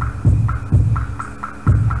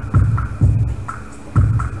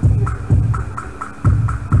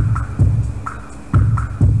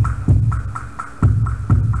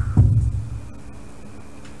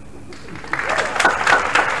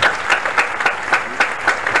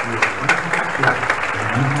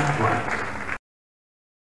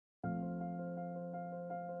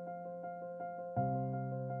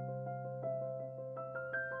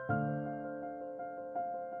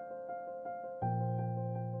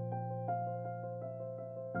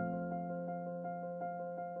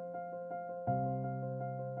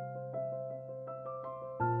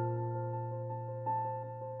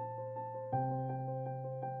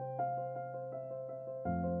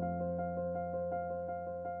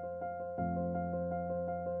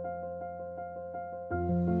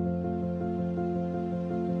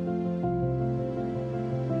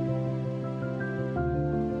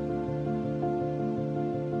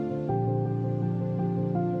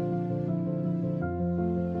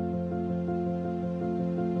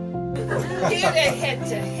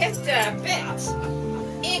 Hitte, bit.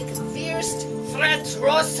 Ik wirst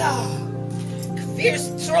vertrossa.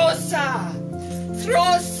 Kvirstrossa.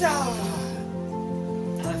 Trossa.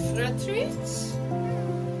 Afratrit.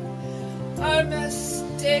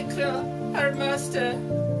 Armastekra. Armaste.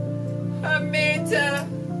 Ameta.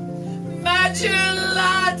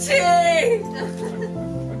 Magellati.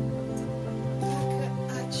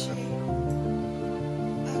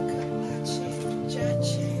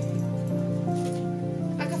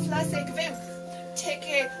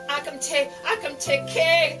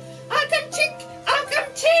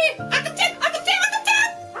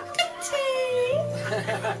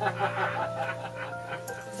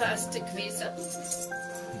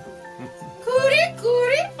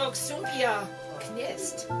 Kuri, Oxumpia,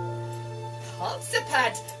 Knist,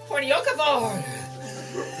 Halsepat, Horniokavor.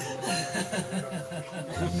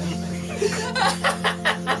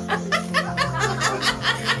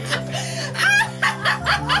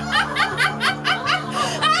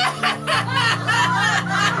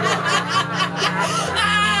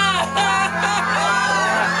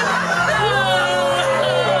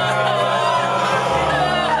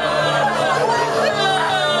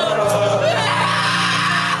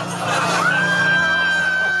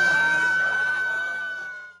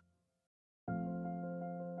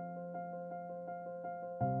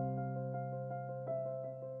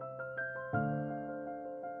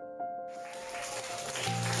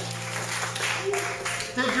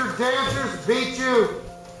 Did your dancers beat you?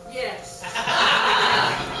 Yes.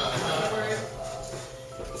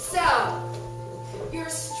 So, you're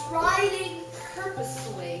striding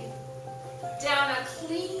purposefully down a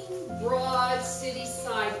clean, broad city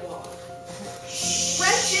sidewalk,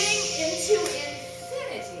 stretching into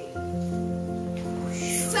infinity.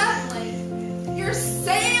 Suddenly, you're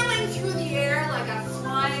sailing through the air like a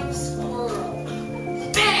flying squirrel.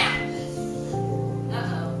 Bam!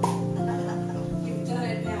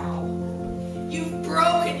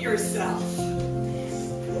 Broken yourself.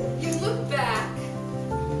 You look back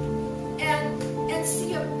and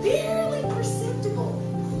see a barely perceptible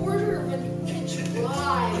quarter of an inch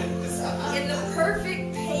rise in the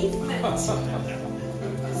perfect pavement. So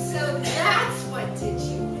that's what did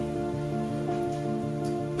you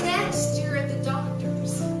in. Next, you're at the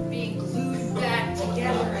doctor's, being glued back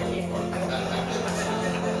together again.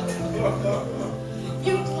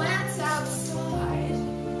 You glance outside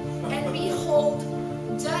and behold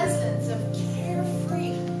dozens of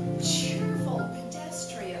carefree, cheerful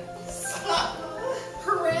pedestrians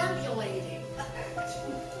perambulating,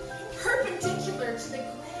 perpendicular to the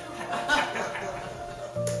ground,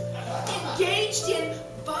 engaged in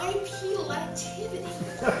bipedal activity,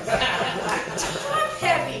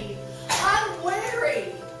 top-heavy,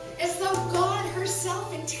 unwary, as though God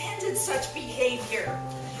herself intended such behavior.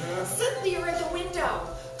 Suddenly you're at the window,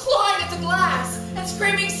 clawing at the glass and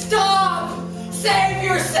screaming, "Stop! Save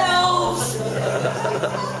yourselves!"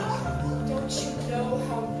 Don't you know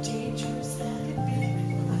how dangerous that could be?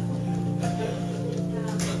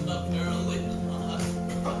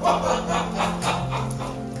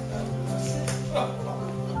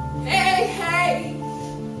 Hey, hey,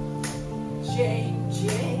 Jane,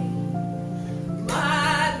 Jane,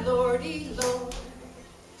 my lordy lord.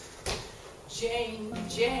 Jane,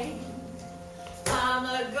 Jane, I'm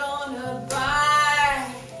a-gonna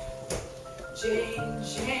buy. Jane,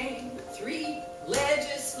 Jane, 3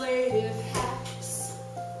 legislative hats.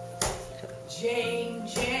 Jane,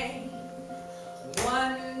 Jane,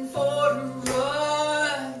 1 for the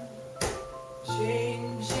run.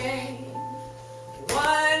 Jane, Jane,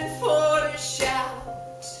 1 for the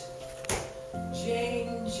shout.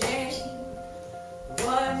 Jane, Jane,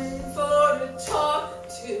 1 for the talk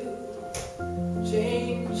to.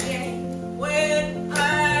 Jane, Jane, when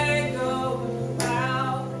I go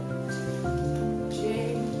out.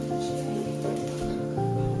 Jane, Jane.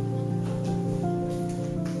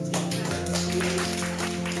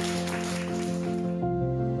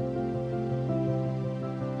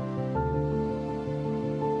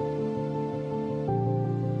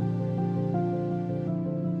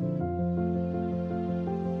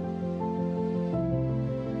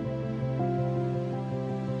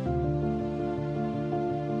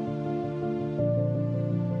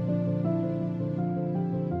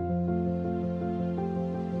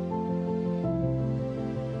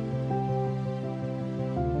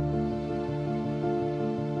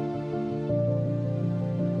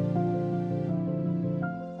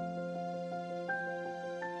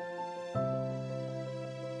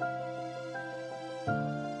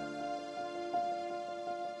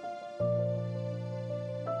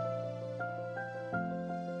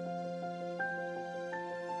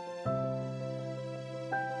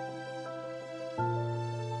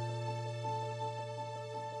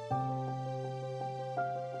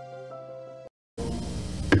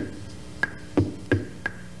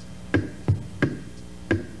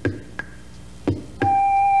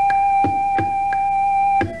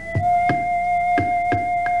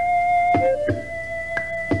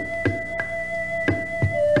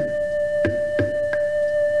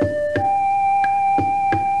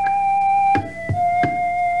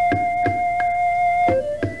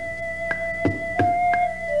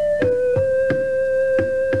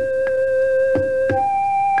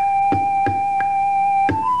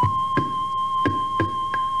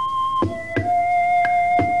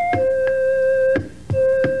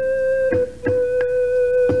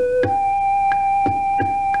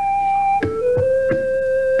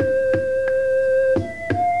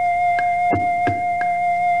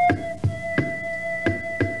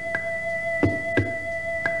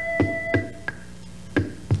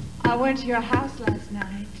 I went to your house last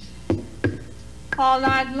night, all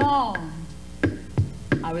night long.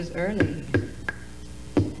 I was early.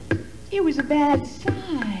 It was a bad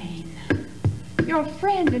sign. Your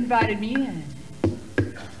friend invited me in,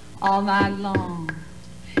 all night long.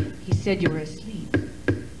 He said you were asleep.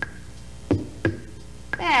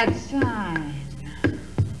 Bad sign.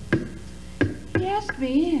 He asked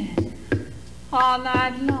me in, all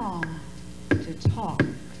night long, to talk.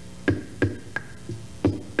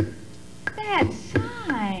 Bad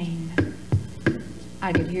sign.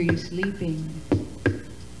 I could hear you sleeping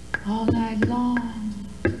all night long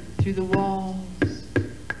through the walls.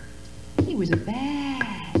 It was a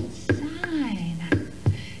bad sign.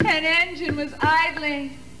 An engine was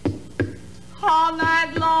idling all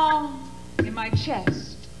night long in my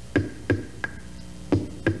chest.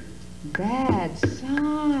 Bad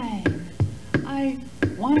sign. I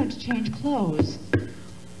wanted to change clothes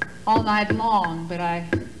all night long, but I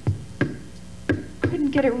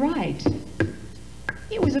couldn't get it right.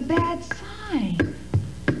 It was a bad sign.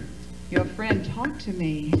 Your friend talked to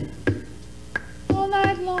me all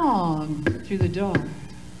night long through the door.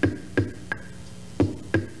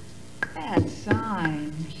 Bad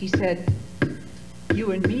sign. He said,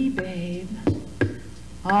 you and me, babe,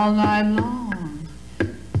 all night long.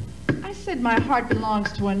 I said my heart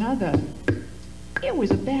belongs to another. It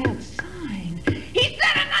was a bad sign. He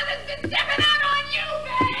said another's been stepping out on you,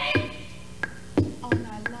 babe, all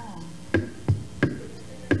night long.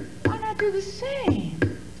 Why not do the same?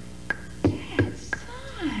 Bad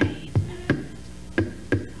sign.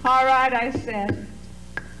 All right, I said,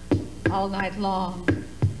 all night long.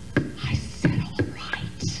 I said all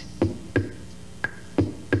right.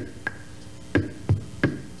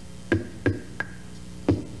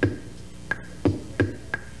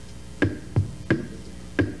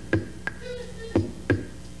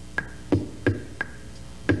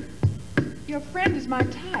 Your friend is my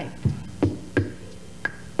type,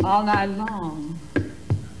 all night long.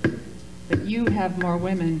 But you have more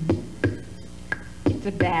women. It's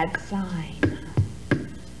a bad sign.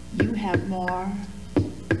 You have more,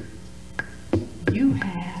 You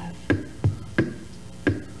have.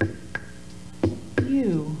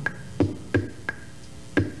 You.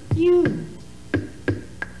 You.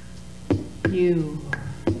 You.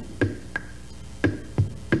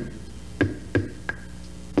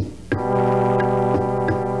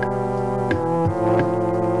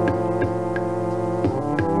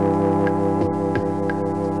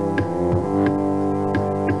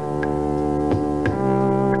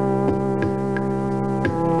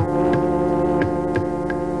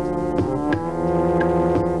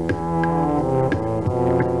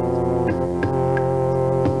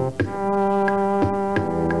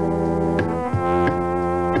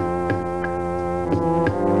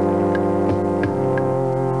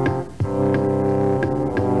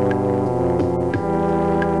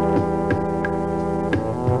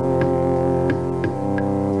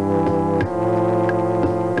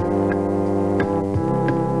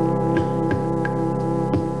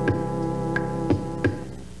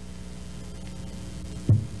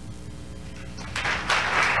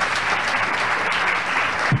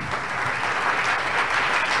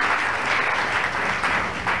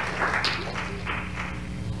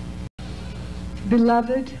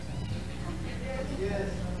 Beloved,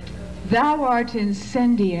 thou art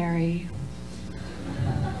incendiary.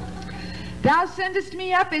 Thou sendest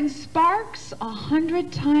me up in sparks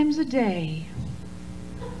 100 times a day.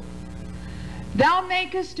 Thou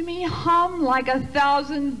makest me hum like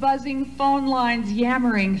 1,000 buzzing phone lines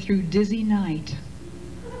yammering through dizzy night.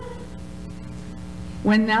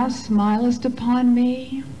 When thou smilest upon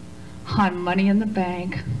me, I'm money in the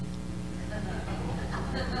bank.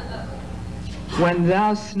 When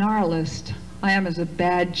thou snarlest, I am as a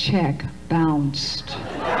bad check bounced.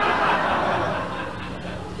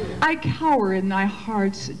 I cower in thy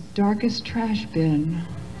heart's darkest trash bin.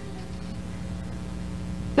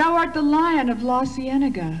 Thou art the lion of La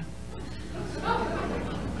Cienega,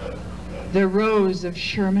 the rose of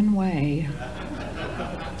Sherman Way.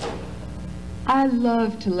 I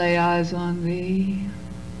love to lay eyes on thee.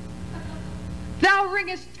 Thou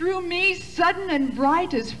ringest through me sudden and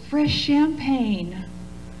bright as fresh champagne.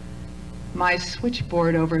 My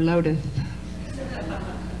switchboard overloadeth.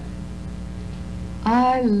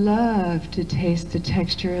 I love to taste the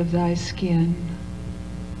texture of thy skin.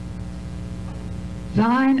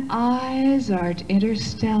 Thine eyes art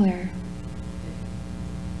interstellar.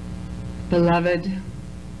 Beloved,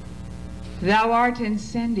 thou art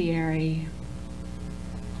incendiary.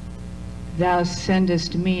 Thou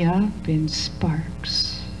sendest me up in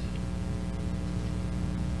sparks.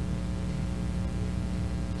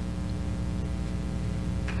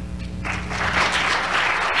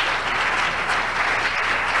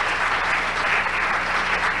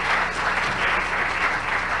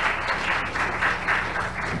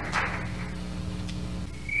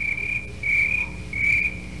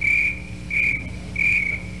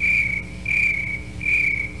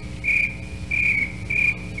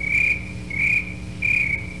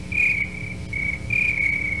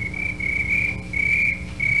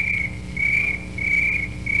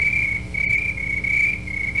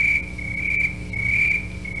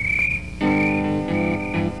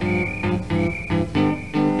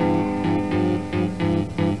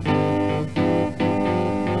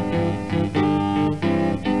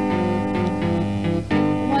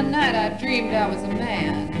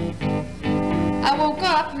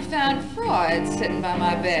 Sitting by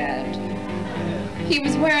my bed. He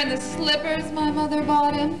was wearing the slippers my mother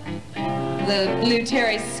bought him, the blue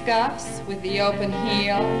terry scuffs with the open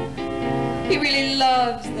heel. He really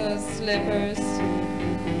loves those slippers.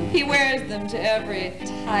 He wears them to every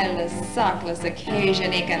tieless, sockless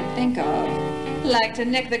occasion he can think of, like to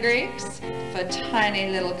nick the Greeks for tiny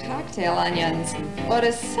little cocktail onions, or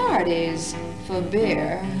to Sardes for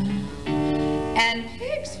beer, and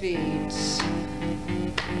pig's feet.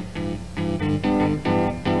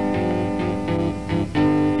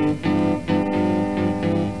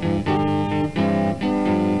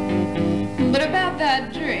 But about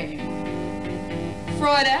that dream,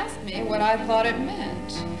 Freud asked me what I thought it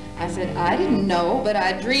meant. I said, I didn't know, but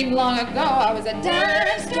I dreamed long ago I was a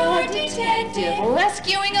dime store detective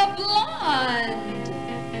rescuing a blonde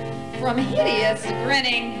from hideous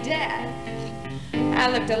grinning death.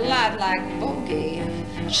 I looked a lot like Bogen.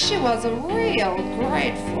 She was real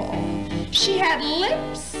grateful. She had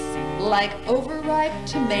lips like overripe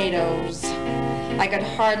tomatoes. I could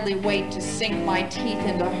hardly wait to sink my teeth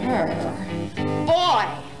into her. Boy,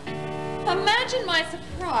 imagine my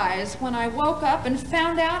surprise when I woke up and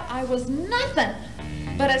found out I was nothing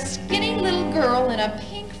but a skinny little girl in a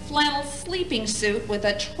pink flannel sleeping suit with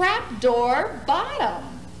a trapdoor bottom.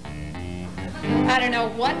 I don't know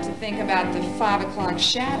what to think about the 5 o'clock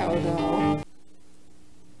shadow, though.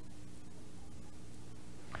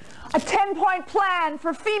 A 10-point plan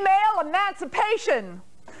for female emancipation.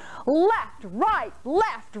 Left, right,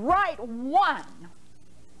 1.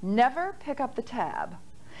 Never pick up the tab.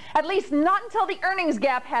 At least not until the earnings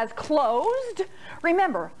gap has closed.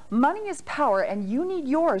 Remember, money is power and you need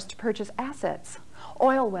yours to purchase assets.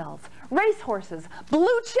 Oil wells, racehorses,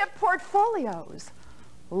 blue chip portfolios.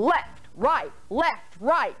 Left, right,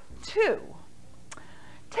 2.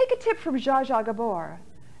 Take a tip from Zsa Zsa Gabor.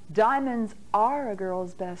 Diamonds are a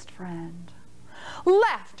girl's best friend.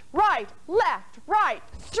 Left, right,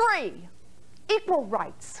 3. Equal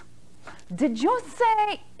rights. Did you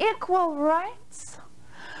say equal rights?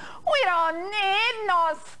 We don't need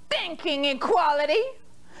no stinking equality.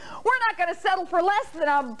 We're not going to settle for less than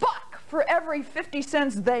 $1 for every 50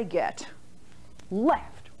 cents they get.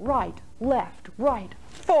 Left, right,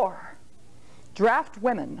 4. Draft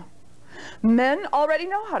women. Men already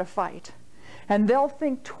know how to fight, and they'll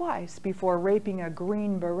think twice before raping a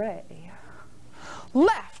Green Beret.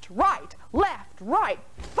 Left, right,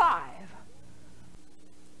 5.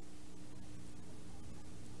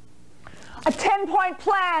 A 10-point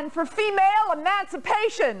plan for female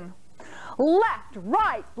emancipation. Left,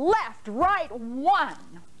 right, 1.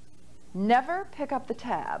 Never pick up the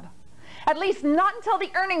tab. At least not until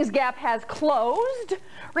the earnings gap has closed.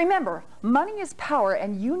 Remember, money is power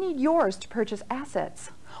and you need yours to purchase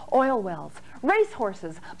assets. Oil wells,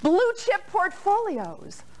 racehorses, blue chip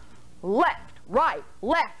portfolios. Left, right,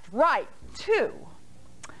 2.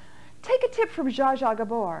 Take a tip from Zsa Zsa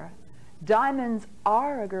Gabor. Diamonds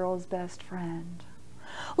are a girl's best friend.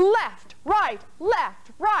 Left, right,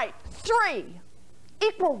 3.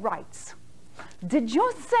 Equal rights. Did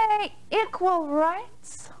you say equal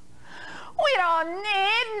rights? We don't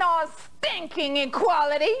need no stinking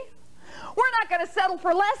equality. We're not going to settle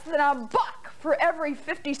for less than $1 for every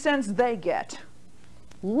 50 cents they get.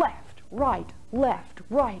 Left, right,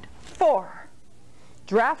 4.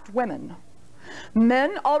 Draft women.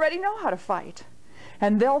 Men already know how to fight,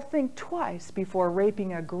 and they'll think twice before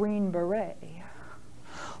raping a Green Beret.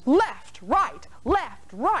 Left, right,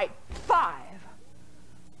 5.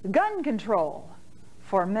 Gun control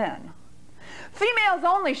for men. Females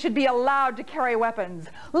only should be allowed to carry weapons.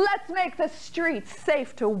 Let's make the streets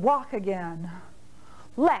safe to walk again.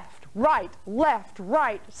 Left, right,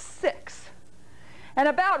 6. And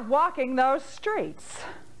about walking those streets.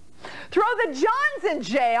 Throw the Johns in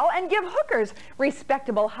jail and give hookers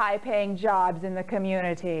respectable, high-paying jobs in the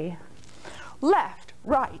community. Left,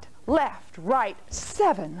 right,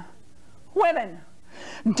 7. Women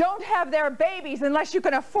don't have their babies unless you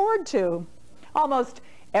can afford to. Almost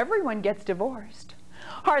everyone gets divorced.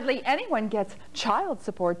 Hardly anyone gets child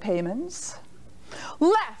support payments.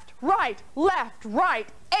 Left, right,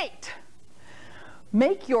 8.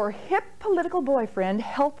 Make your hip political boyfriend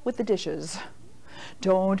help with the dishes.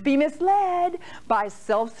 Don't be misled by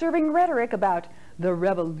self-serving rhetoric about the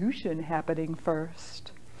revolution happening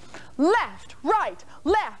first. Left, right,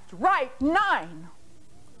 9.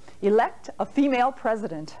 Elect a female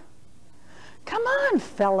president. Come on,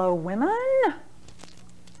 fellow women.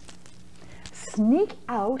 Sneak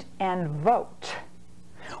out and vote.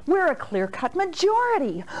 We're a clear-cut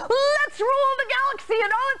majority. Let's rule the galaxy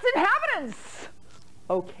and all its inhabitants.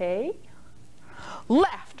 Okay?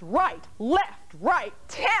 Left, right,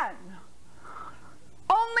 10.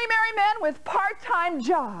 Only marry men with part-time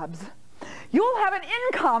jobs. You'll have an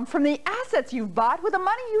income from the assets you've bought with the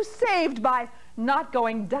money you saved by not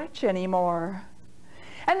going Dutch anymore.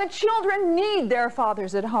 And the children need their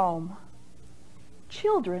fathers at home.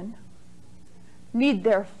 Children need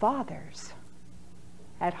their fathers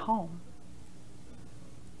at home.